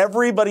ones that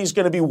everybody's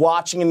going to be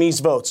watching in these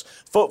votes.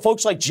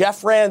 Folks like Jeff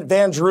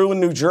Van Drew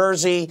in New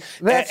Jersey.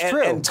 That's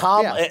true. And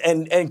Tom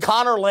and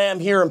Connor Lamb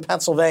here in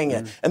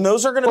Pennsylvania. And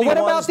those are going to be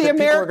the ones that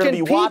people are going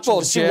to be watching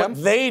to see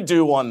what they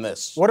do on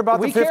this. What about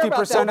the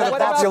 50% of the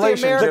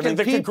population?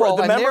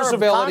 The members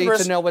of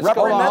Congress to know what's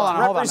going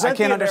on. Hold on. I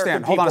can't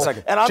understand. Hold on a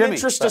second. And I'm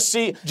interested to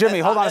see. Jimmy,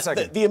 hold on a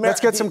second. Let's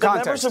get some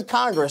context. The members of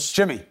Congress.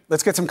 Jimmy,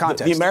 let's get some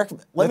context.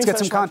 Let's get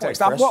some context.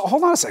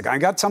 Hold on a second. I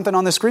got something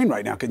on the screen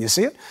right now. Can you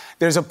see it?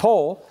 There's a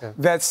poll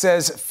that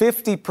says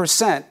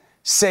 50%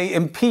 say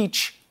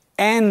impeach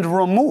and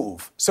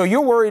remove. So you're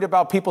worried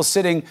about people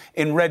sitting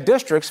in red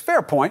districts.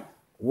 Fair point.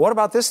 What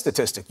about this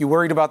statistic? You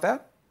worried about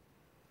that?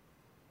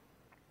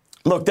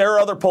 Look, there are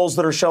other polls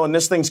that are showing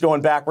this thing's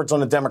going backwards on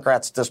the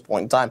Democrats at this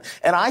point in time.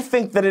 And I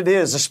think that it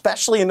is,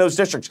 especially in those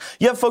districts.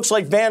 You have folks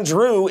like Van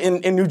Drew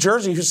in New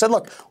Jersey who said,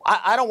 look,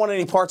 I don't want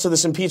any parts of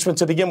this impeachment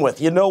to begin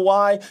with. You know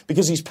why?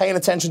 Because he's paying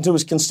attention to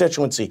his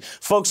constituency.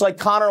 Folks like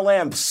Connor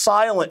Lamb,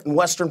 silent in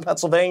Western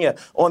Pennsylvania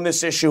on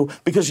this issue.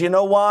 Because you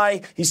know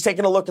why? He's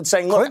taking a look and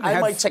saying, look, I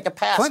might take a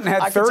pass. Clinton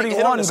had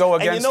 31 go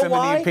against him in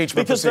the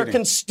impeachment because their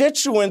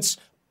constituents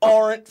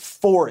aren't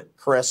for it,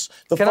 Chris.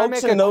 The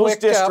folks in those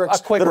districts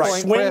that are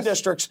swing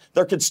districts,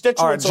 their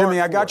constituents aren't for it. All right,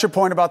 Jimmy, I got your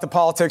point about the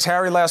politics.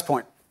 Harry, last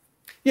point.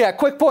 Yeah,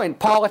 quick point.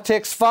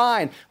 Politics,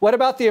 fine. What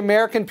about the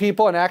American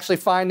people and actually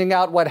finding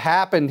out what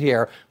happened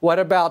here? What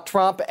about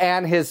Trump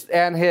and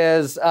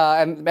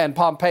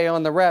Pompeo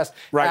and the rest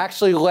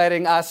actually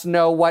letting us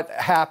know what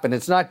happened?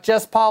 It's not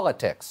just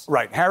politics.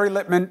 Right. Harry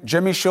Littman,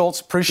 Jimmy Schultz,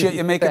 appreciate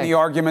you making the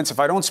arguments. If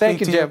I don't speak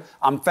to you,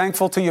 I'm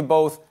thankful to you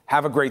both.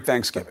 Have a great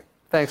Thanksgiving.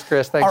 Thanks,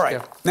 Chris. Thanks, all right.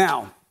 Jim.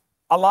 Now,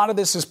 a lot of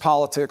this is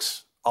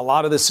politics. A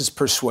lot of this is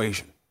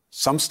persuasion.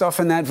 Some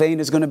stuff in that vein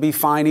is going to be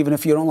fine, even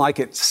if you don't like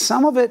it.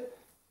 Some of it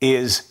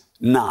is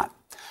not.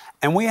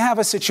 And we have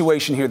a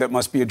situation here that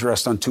must be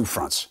addressed on two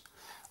fronts.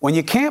 When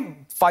you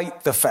can't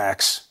fight the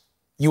facts,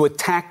 you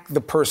attack the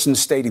person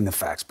stating the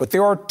facts. But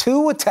there are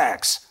two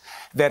attacks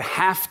that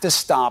have to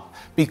stop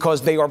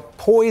because they are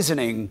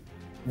poisoning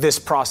this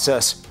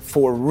process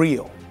for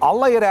real? I'll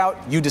lay it out.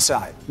 You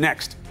decide.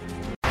 Next.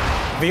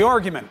 The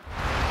argument.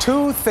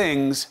 Two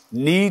things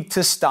need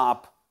to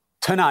stop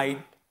tonight,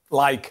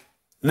 like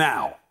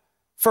now.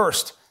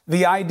 First,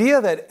 the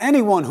idea that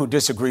anyone who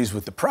disagrees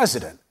with the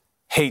president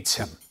hates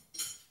him.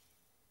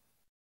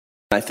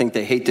 I think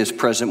they hate this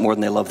president more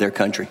than they love their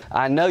country.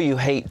 I know you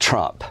hate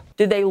Trump.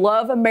 Do they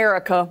love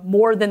America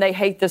more than they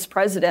hate this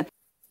president?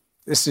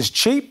 This is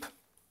cheap,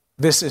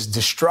 this is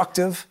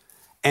destructive,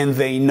 and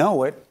they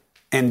know it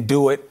and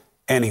do it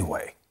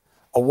anyway.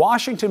 A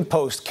Washington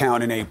Post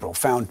count in April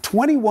found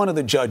 21 of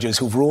the judges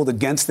who've ruled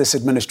against this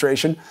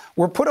administration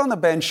were put on the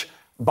bench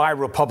by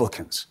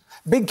Republicans.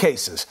 Big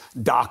cases: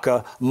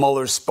 DACA,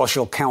 Mueller's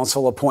special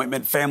counsel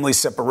appointment, family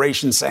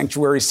separation,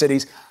 sanctuary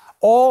cities,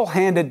 all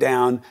handed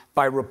down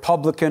by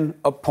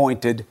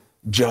Republican-appointed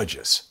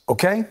judges.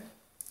 Okay?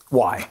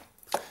 Why?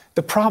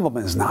 The problem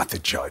is not the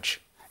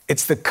judge.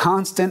 It's the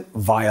constant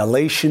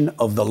violation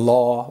of the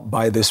law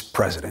by this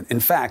president. In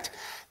fact,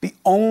 the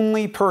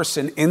only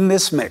person in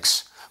this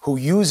mix who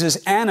uses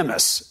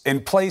animus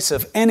in place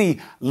of any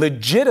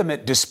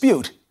legitimate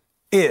dispute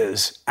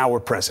is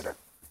our president.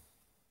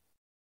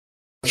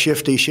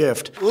 Shifty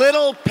shift.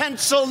 Little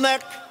pencil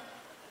neck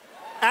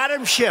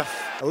Adam Schiff.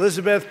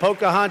 Elizabeth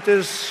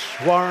Pocahontas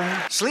Warren.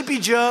 Sleepy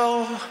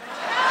Joe.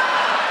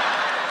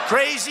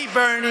 Crazy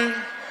Bernie.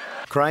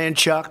 Crying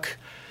Chuck.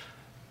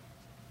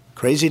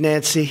 Crazy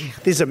Nancy.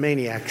 These are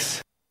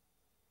maniacs.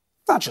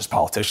 Not just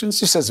politicians.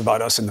 He says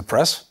about us in the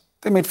press.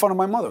 They made fun of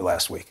my mother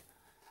last week.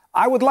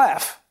 I would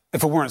laugh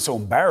if it weren't so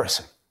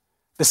embarrassing.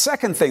 The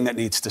second thing that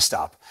needs to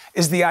stop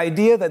is the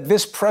idea that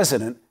this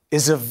president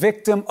is a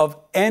victim of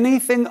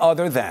anything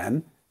other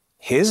than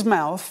his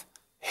mouth,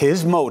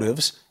 his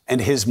motives,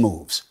 and his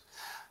moves.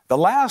 The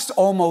last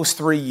almost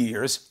 3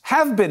 years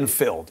have been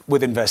filled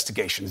with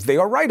investigations. They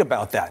are right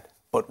about that.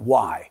 But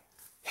why?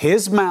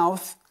 His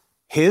mouth,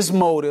 his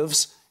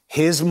motives,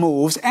 his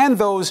moves, and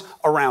those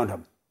around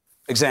him.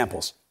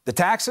 Examples: the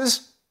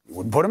taxes, he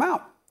wouldn't put him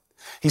out.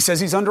 He says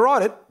he's under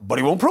audit, but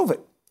he won't prove it.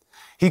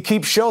 He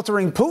keeps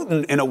sheltering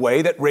Putin in a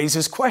way that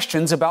raises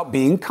questions about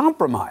being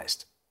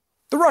compromised.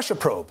 The Russia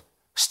probe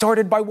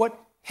started by what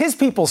his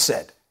people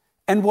said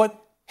and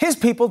what his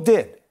people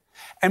did,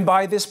 and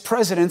by this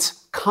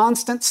president's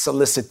constant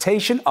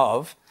solicitation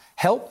of,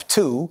 help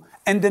to,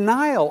 and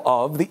denial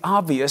of the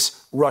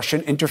obvious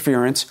Russian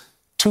interference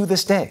to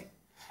this day.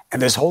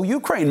 And this whole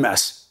Ukraine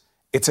mess,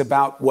 it's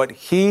about what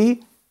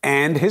he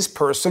and his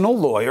personal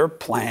lawyer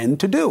plan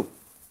to do.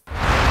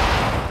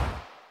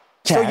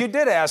 So you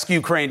did ask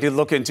Ukraine to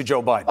look into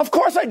Joe Biden? Of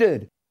course I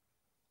did.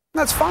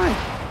 That's fine.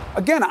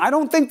 Again, I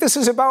don't think this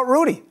is about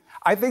Rudy.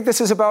 I think this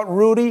is about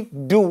Rudy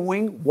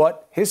doing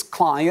what his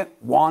client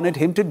wanted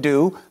him to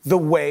do the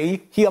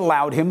way he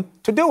allowed him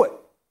to do it.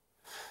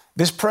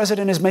 This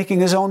president is making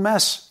his own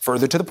mess.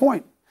 Further to the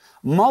point,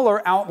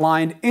 Mueller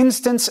outlined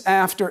instance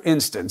after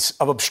instance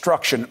of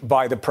obstruction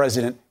by the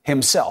president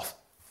himself.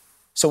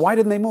 So why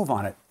didn't they move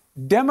on it?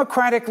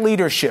 Democratic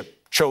leadership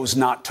chose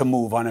not to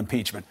move on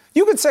impeachment.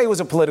 You could say it was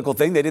a political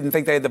thing. They didn't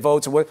think they had the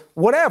votes or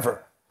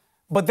whatever,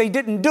 but they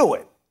didn't do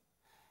it.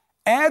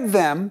 Add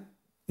them.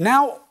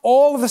 Now,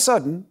 all of a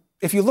sudden,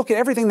 if you look at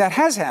everything that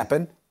has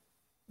happened,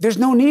 there's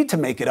no need to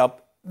make it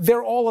up.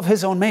 They're all of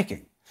his own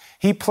making.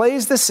 He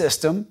plays the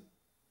system,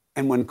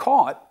 and when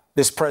caught,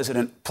 this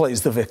president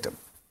plays the victim.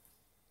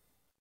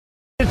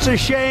 It's a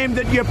shame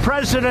that your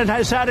president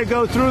has had to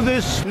go through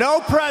this.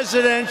 No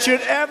president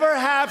should ever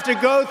have to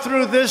go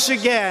through this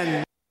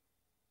again.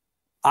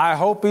 I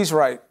hope he's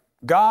right.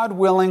 God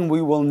willing,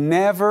 we will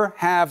never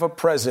have a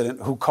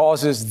president who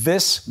causes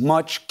this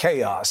much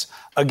chaos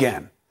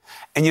again.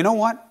 And you know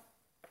what?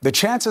 The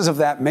chances of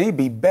that may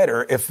be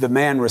better if the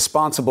man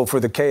responsible for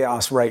the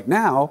chaos right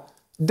now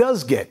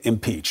does get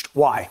impeached.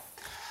 Why?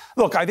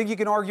 Look, I think you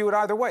can argue it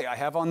either way. I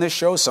have on this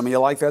show. Some of you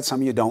like that, some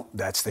of you don't.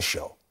 That's the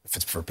show. If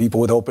it's for people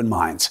with open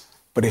minds.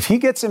 But if he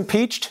gets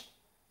impeached,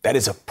 that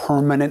is a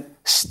permanent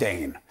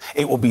stain.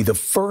 It will be the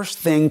first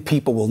thing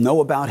people will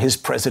know about his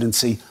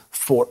presidency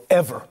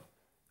forever.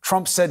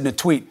 Trump said in a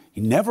tweet,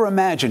 he never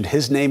imagined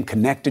his name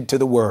connected to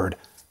the word,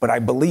 but I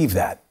believe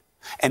that.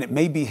 And it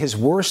may be his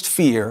worst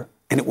fear,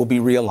 and it will be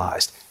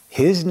realized.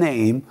 His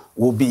name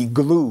will be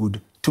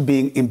glued to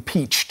being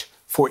impeached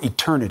for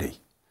eternity.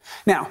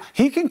 Now,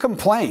 he can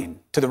complain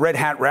to the red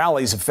hat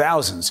rallies of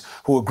thousands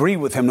who agree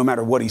with him no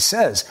matter what he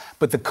says,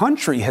 but the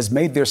country has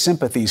made their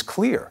sympathies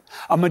clear.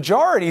 A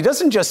majority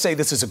doesn't just say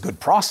this is a good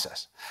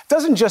process,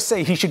 doesn't just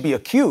say he should be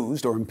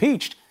accused or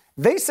impeached.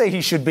 They say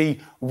he should be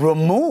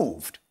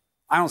removed.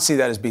 I don't see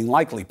that as being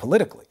likely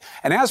politically.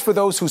 And as for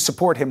those who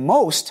support him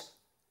most,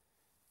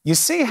 you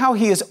see how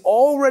he is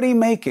already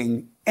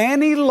making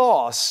any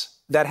loss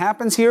that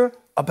happens here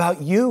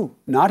about you,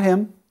 not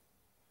him.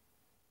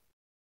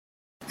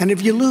 And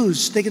if you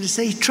lose, they're going to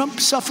say Trump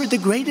suffered the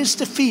greatest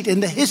defeat in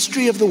the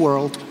history of the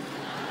world.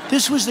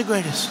 This was the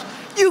greatest.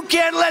 You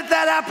can't let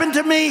that happen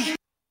to me.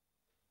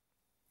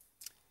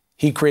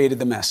 He created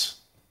the mess,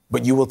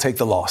 but you will take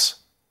the loss.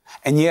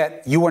 And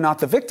yet, you are not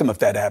the victim if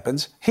that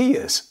happens. He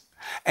is.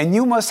 And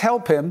you must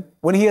help him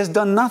when he has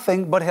done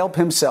nothing but help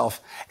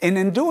himself. And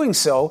in doing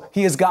so,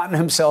 he has gotten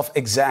himself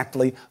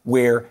exactly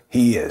where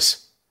he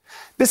is.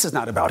 This is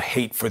not about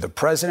hate for the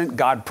president.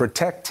 God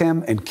protect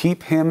him and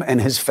keep him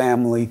and his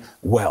family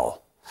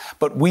well.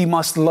 But we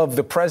must love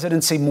the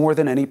presidency more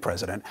than any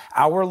president.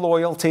 Our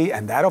loyalty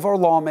and that of our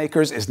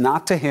lawmakers is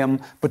not to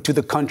him, but to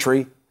the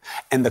country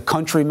and the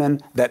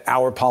countrymen that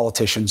our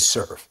politicians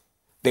serve.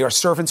 They are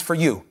servants for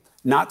you,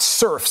 not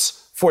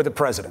serfs for the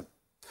president.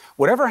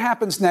 Whatever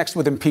happens next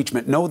with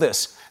impeachment, know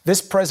this.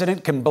 This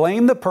president can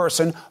blame the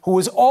person who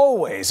is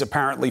always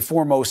apparently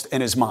foremost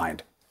in his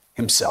mind,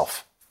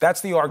 himself.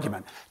 That's the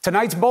argument.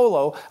 Tonight's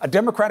Bolo, a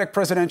Democratic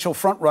presidential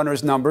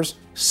frontrunner's numbers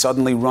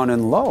suddenly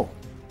running low.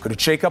 Could it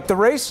shake up the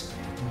race?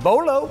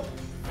 Bolo.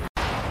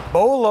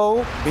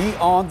 Bolo, be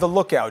on the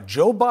lookout.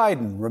 Joe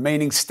Biden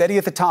remaining steady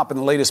at the top in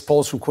the latest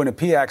polls from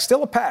Quinnipiac.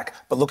 Still a pack,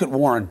 but look at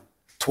Warren,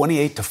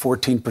 28 to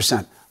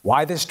 14%.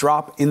 Why this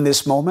drop in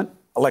this moment?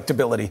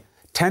 Electability.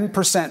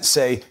 10%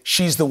 say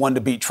she's the one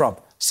to beat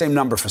Trump. Same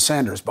number for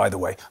Sanders, by the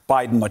way.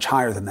 Biden much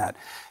higher than that.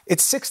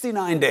 It's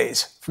 69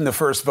 days from the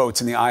first votes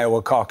in the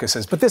Iowa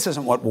caucuses, but this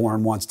isn't what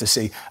Warren wants to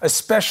see,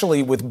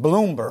 especially with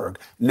Bloomberg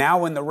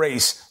now in the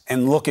race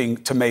and looking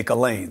to make a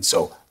lane.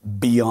 So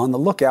be on the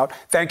lookout.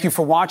 Thank you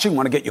for watching.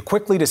 Want to get you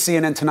quickly to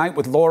CNN Tonight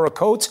with Laura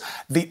Coates,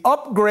 the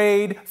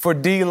upgrade for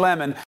D.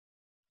 Lemon.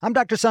 I'm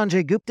Dr.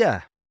 Sanjay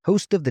Gupta,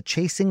 host of the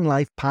Chasing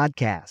Life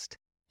podcast.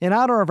 In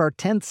honor of our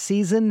 10th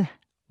season,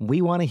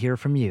 we want to hear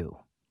from you.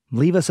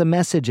 Leave us a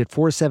message at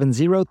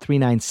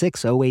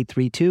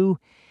 470-396-0832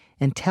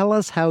 and tell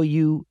us how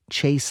you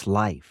chase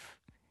life.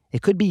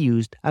 It could be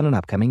used on an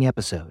upcoming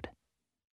episode.